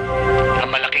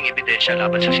ang malaking ebidensya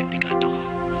laban sa sindikato.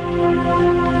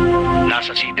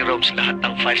 Nasa CD-ROMs lahat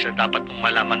ng files na dapat mong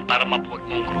malaman para mabuwag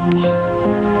mong grupo.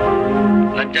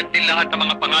 Nandyan din lahat ng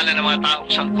mga pangalan ng mga taong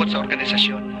sangkot sa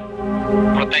organisasyon.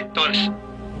 Protectors,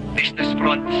 business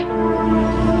fronts,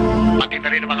 pati na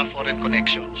rin ang mga foreign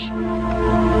connections.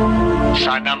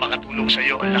 Sana makatulong sa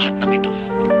iyo ang lahat ng ito.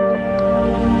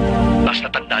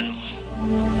 Basta tandaan mo,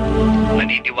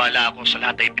 naniniwala ako sa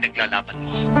lahat ay pinaglalaban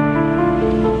mo.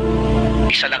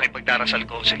 Isa lang ay pagdarasal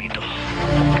ko, Joselito,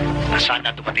 na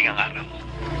sana dumating ang araw.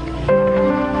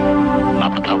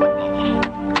 Mapatawad mo ako.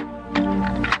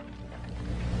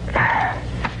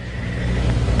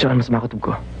 Joanne, mas makutob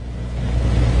ko.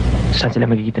 Saan sila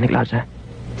magkikita ni Claudia?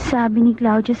 Sabi ni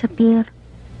Claudia sa pier.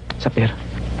 Sa pier.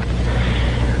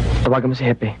 Tawagan mo si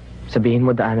Hepe. Sabihin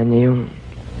mo daanan niya yung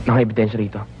mga ebidensya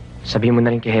rito. Sabihin mo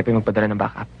na rin kay Hepe magpadala ng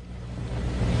backup.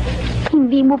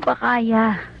 hindi mo pa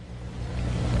kaya.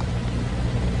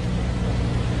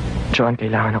 Joan,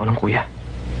 kailangan ako ng kuya.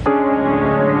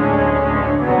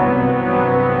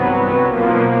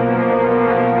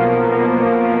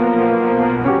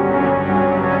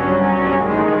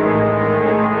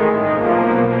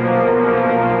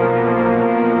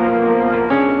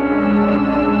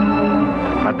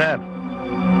 Pater,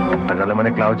 tagal naman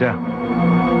ni Claudia.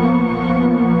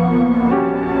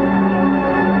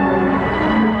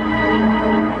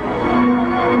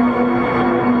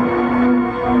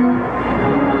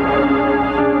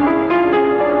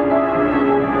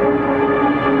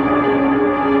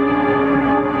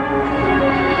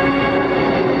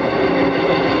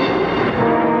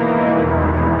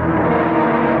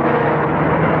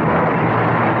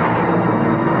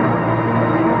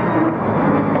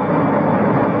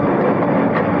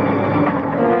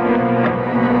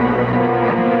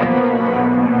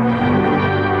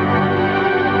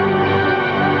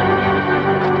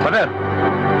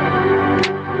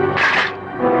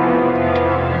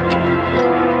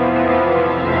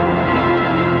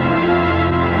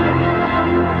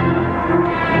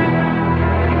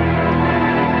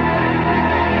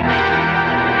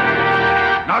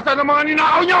 Nasaan ang mga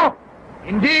ninakaw nyo?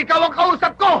 Hindi ikaw ang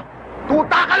kausap ko!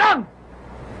 Tuta ka lang!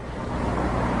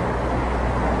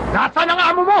 Nasaan ang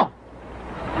amo mo?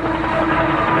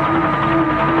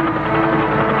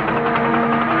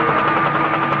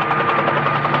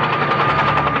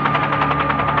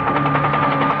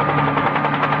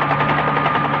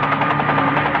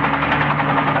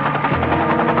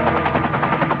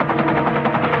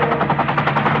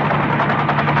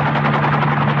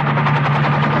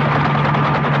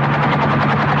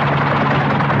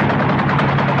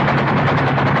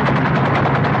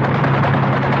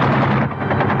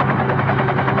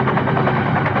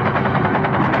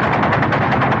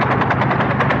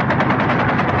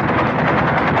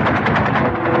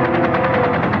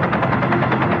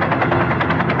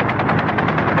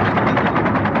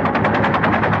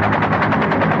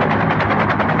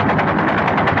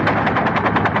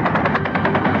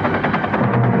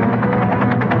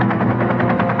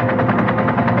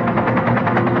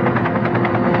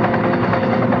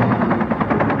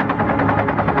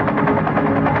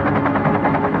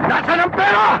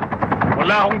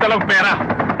 Wala akong dalang pera.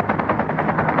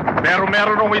 Pero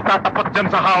meron akong itatapat dyan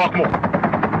sa hawak mo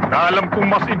na alam kong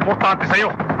mas importante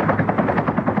sa'yo.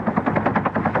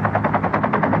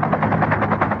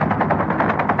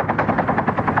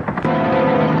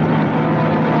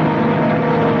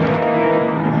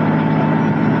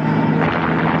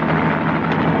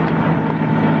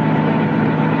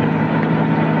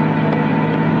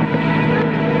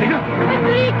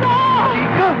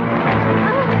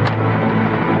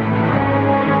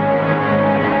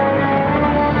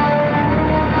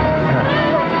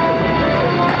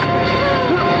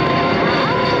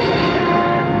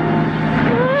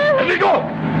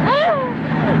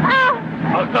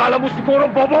 Akala mo siguro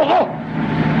ang bobo ko!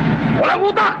 Walang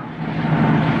utak!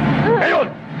 Ngayon,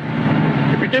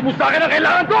 ibigay mo sa akin ang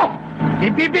kailangan ko!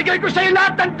 Ibibigay ko sa'yo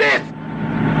lahat ng dis!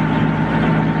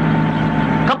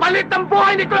 Kapalit ng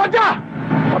buhay ni Claudia!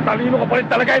 Matalino ka pa rin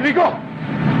talaga, Enrico!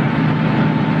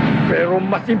 Pero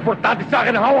mas importante sa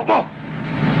akin ang hawak mo!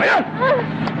 Ayan!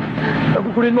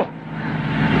 Nagugunin mo!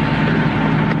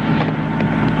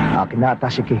 Akin na ata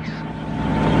si Case.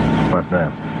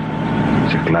 Partner,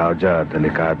 si Claudia,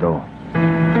 delikado.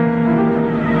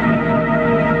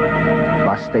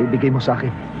 Basta ibigay mo sa akin.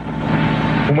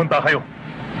 Pumunta kayo.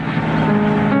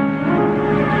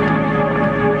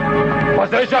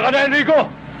 Pasensya ka na,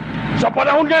 Enrico! Sa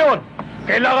panahon ngayon,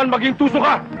 kailangan maging tuso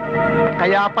ka!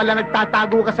 Kaya pala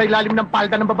nagtatago ka sa ilalim ng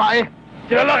palda ng babae.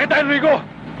 Kilala kita, Enrico!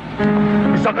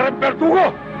 Isa ka rin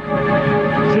Berdugo!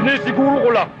 Sinisiguro ko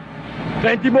lang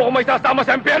na hindi mo ako may sasama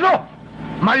sa impyerno!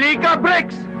 Mali ka,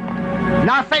 Brex!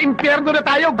 Nasa impyerno na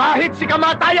tayo kahit si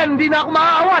kamatayan hindi na ako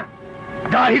maaawat!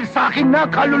 Dahil sa akin na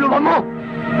kaluluwa mo!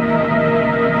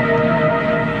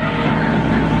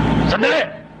 Sandali!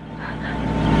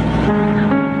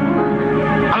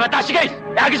 Ang atashi, guys!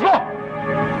 Iagis mo!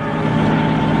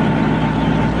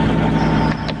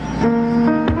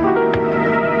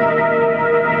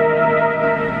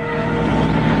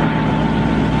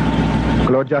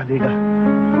 Claudia, liga.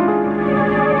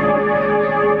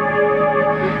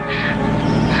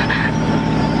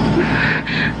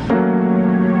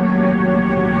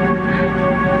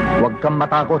 Huwag kang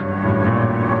matakot.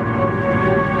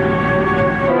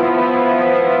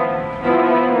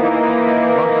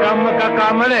 Huwag kang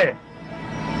magkakamali.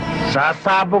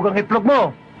 Sasabog ang itlog mo.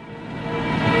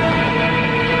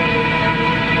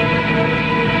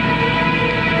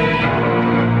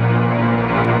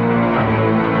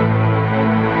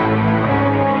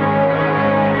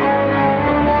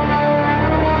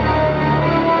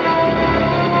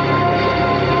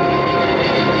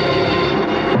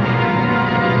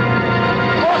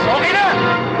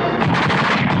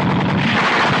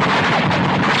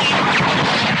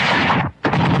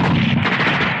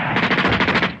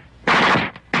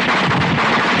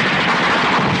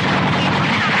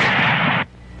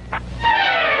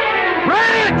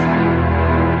 Briggs!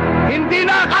 Hindi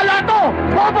na akala to!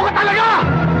 Bobo ka talaga!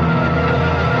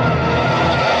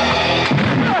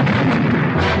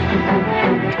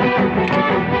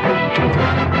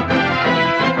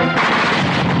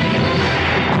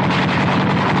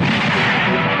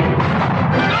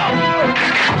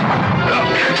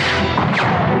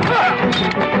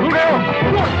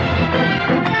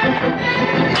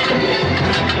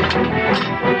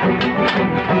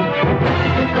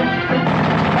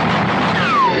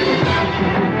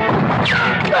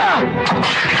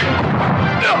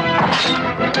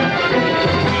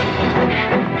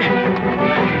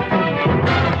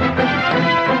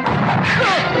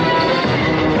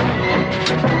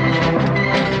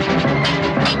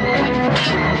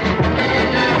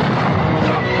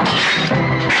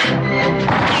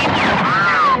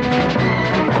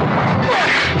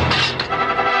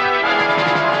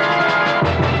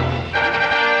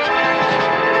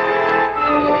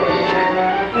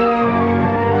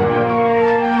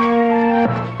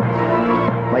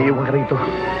 Maiiwan ka rito.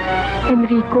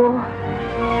 Enrico,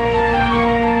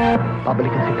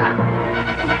 Babalikan kita.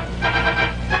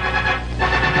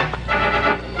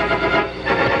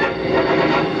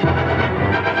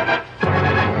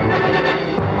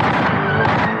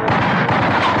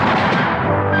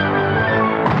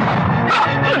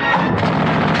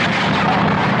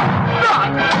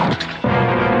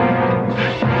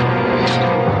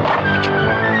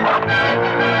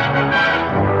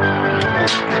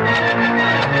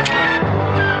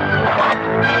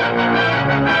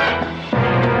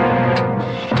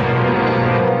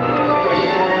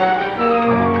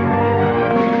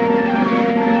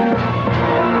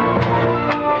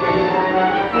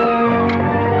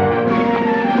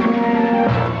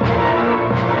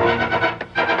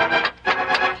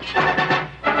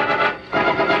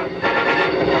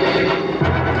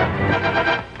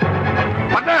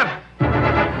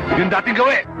 Dating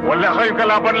gawi. Wala kayong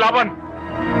kalaban-laban.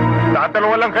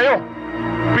 Tatalawa lang kayo.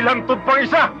 Pilantod pang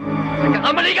isa.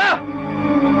 Nagkakamali ka!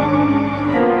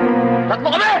 Tatlo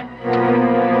kami!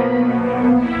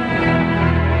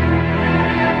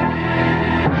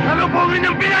 Salubungin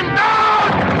ng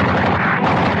pilantod!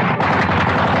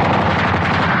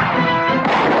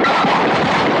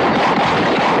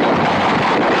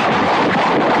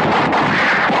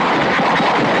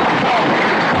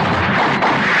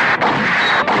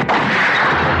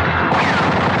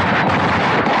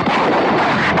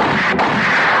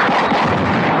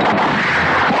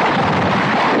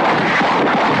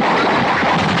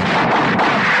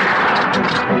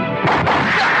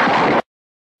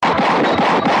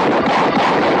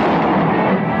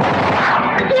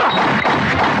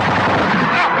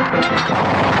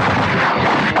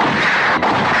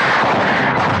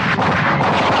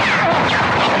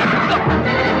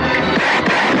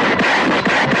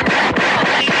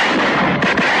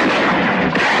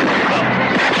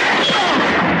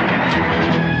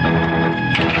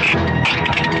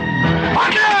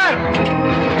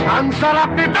 Ang sarap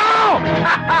nito!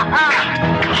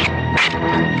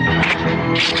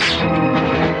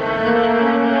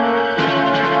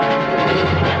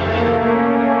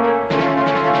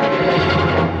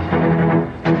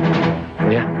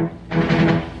 Kuya,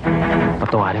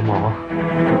 patawarin mo ako.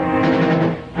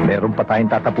 Meron pa tayong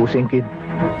tatapusin, kid.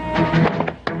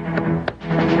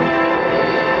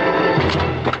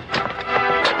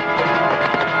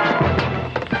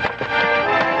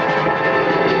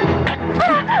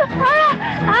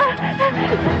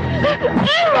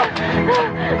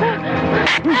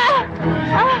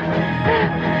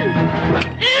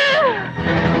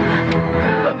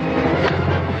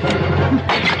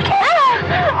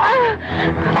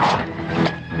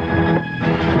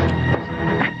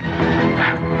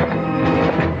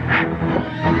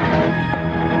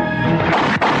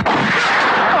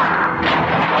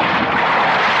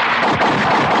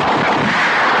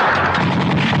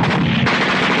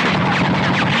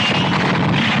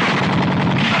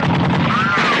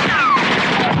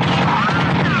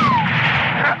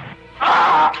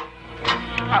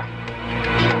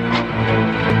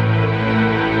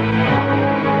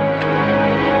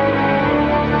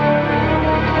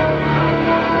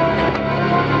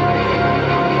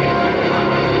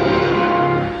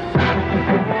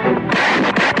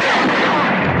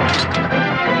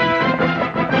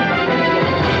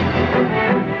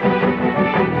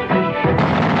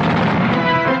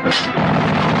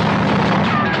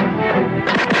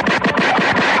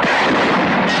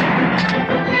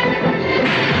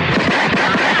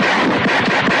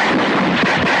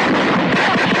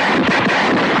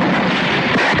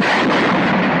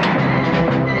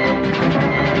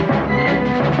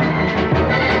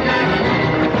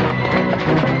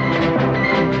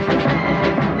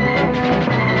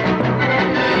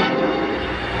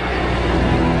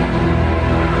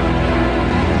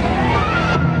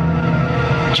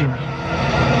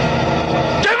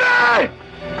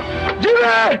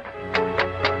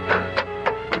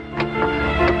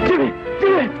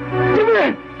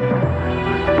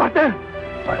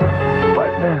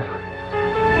 Partner,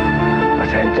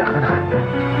 pasensya ka na.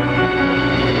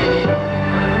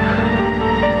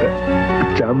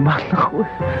 Jamban ako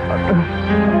eh.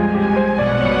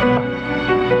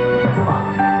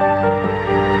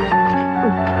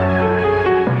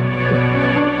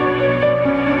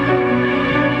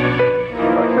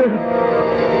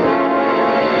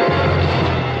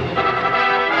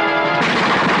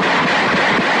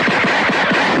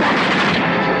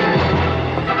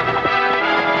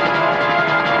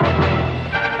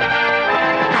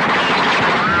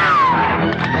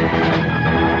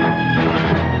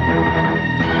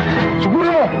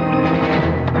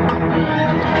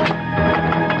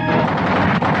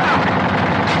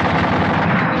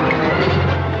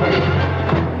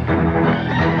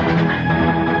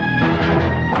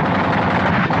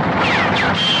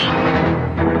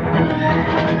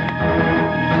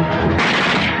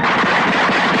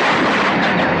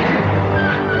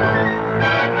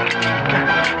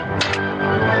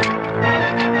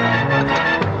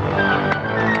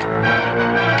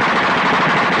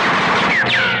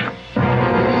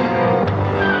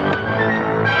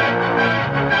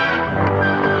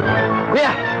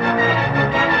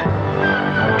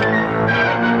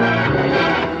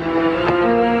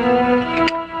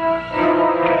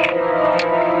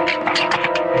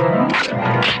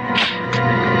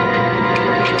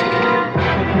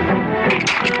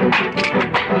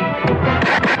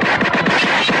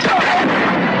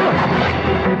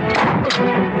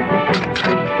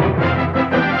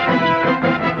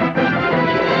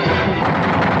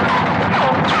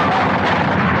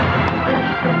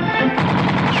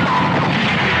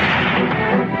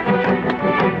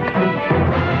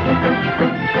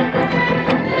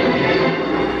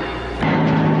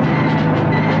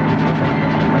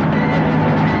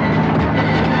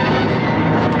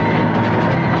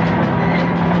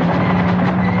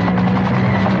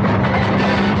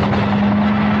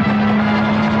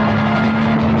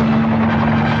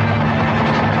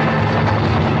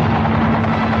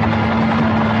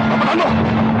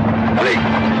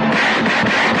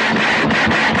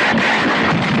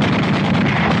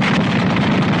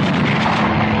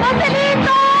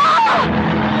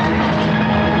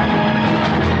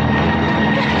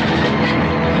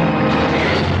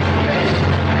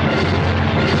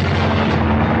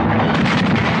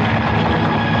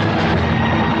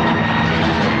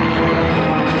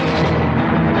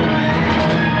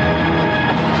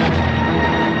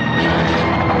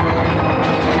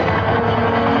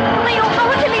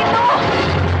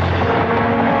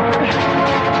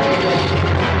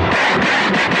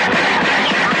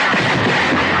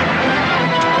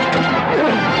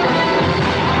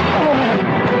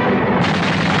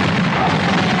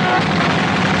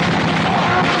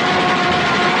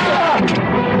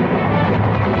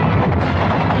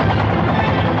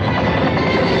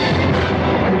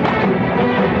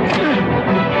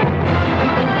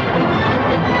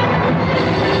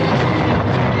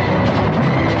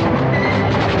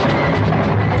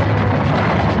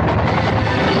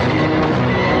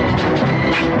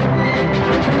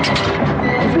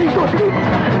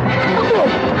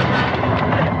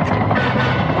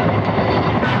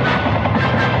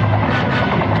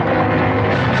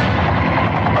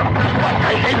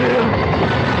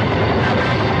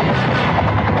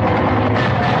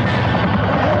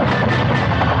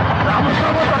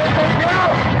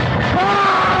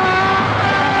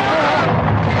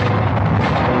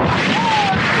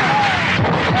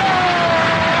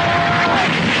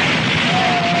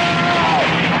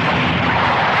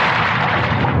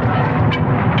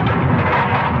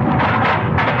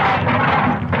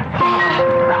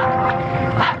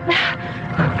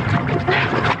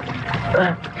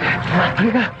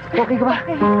 Halika, okay ka ba?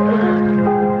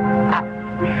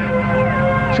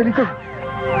 Salito.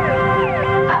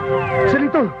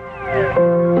 Salito.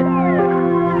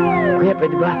 Kuya,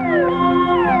 pwede ba?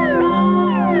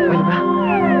 Pwede ba?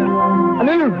 Ano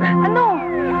yun? Ano?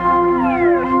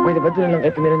 Pwede ba doon lang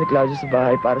kayo tumira ni Claudio sa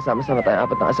bahay para sama-sama tayong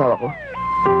apat ng asawa ko?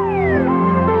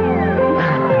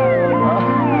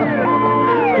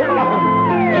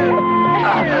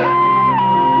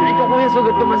 Ikaw kuya,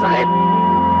 sugat ko masakit.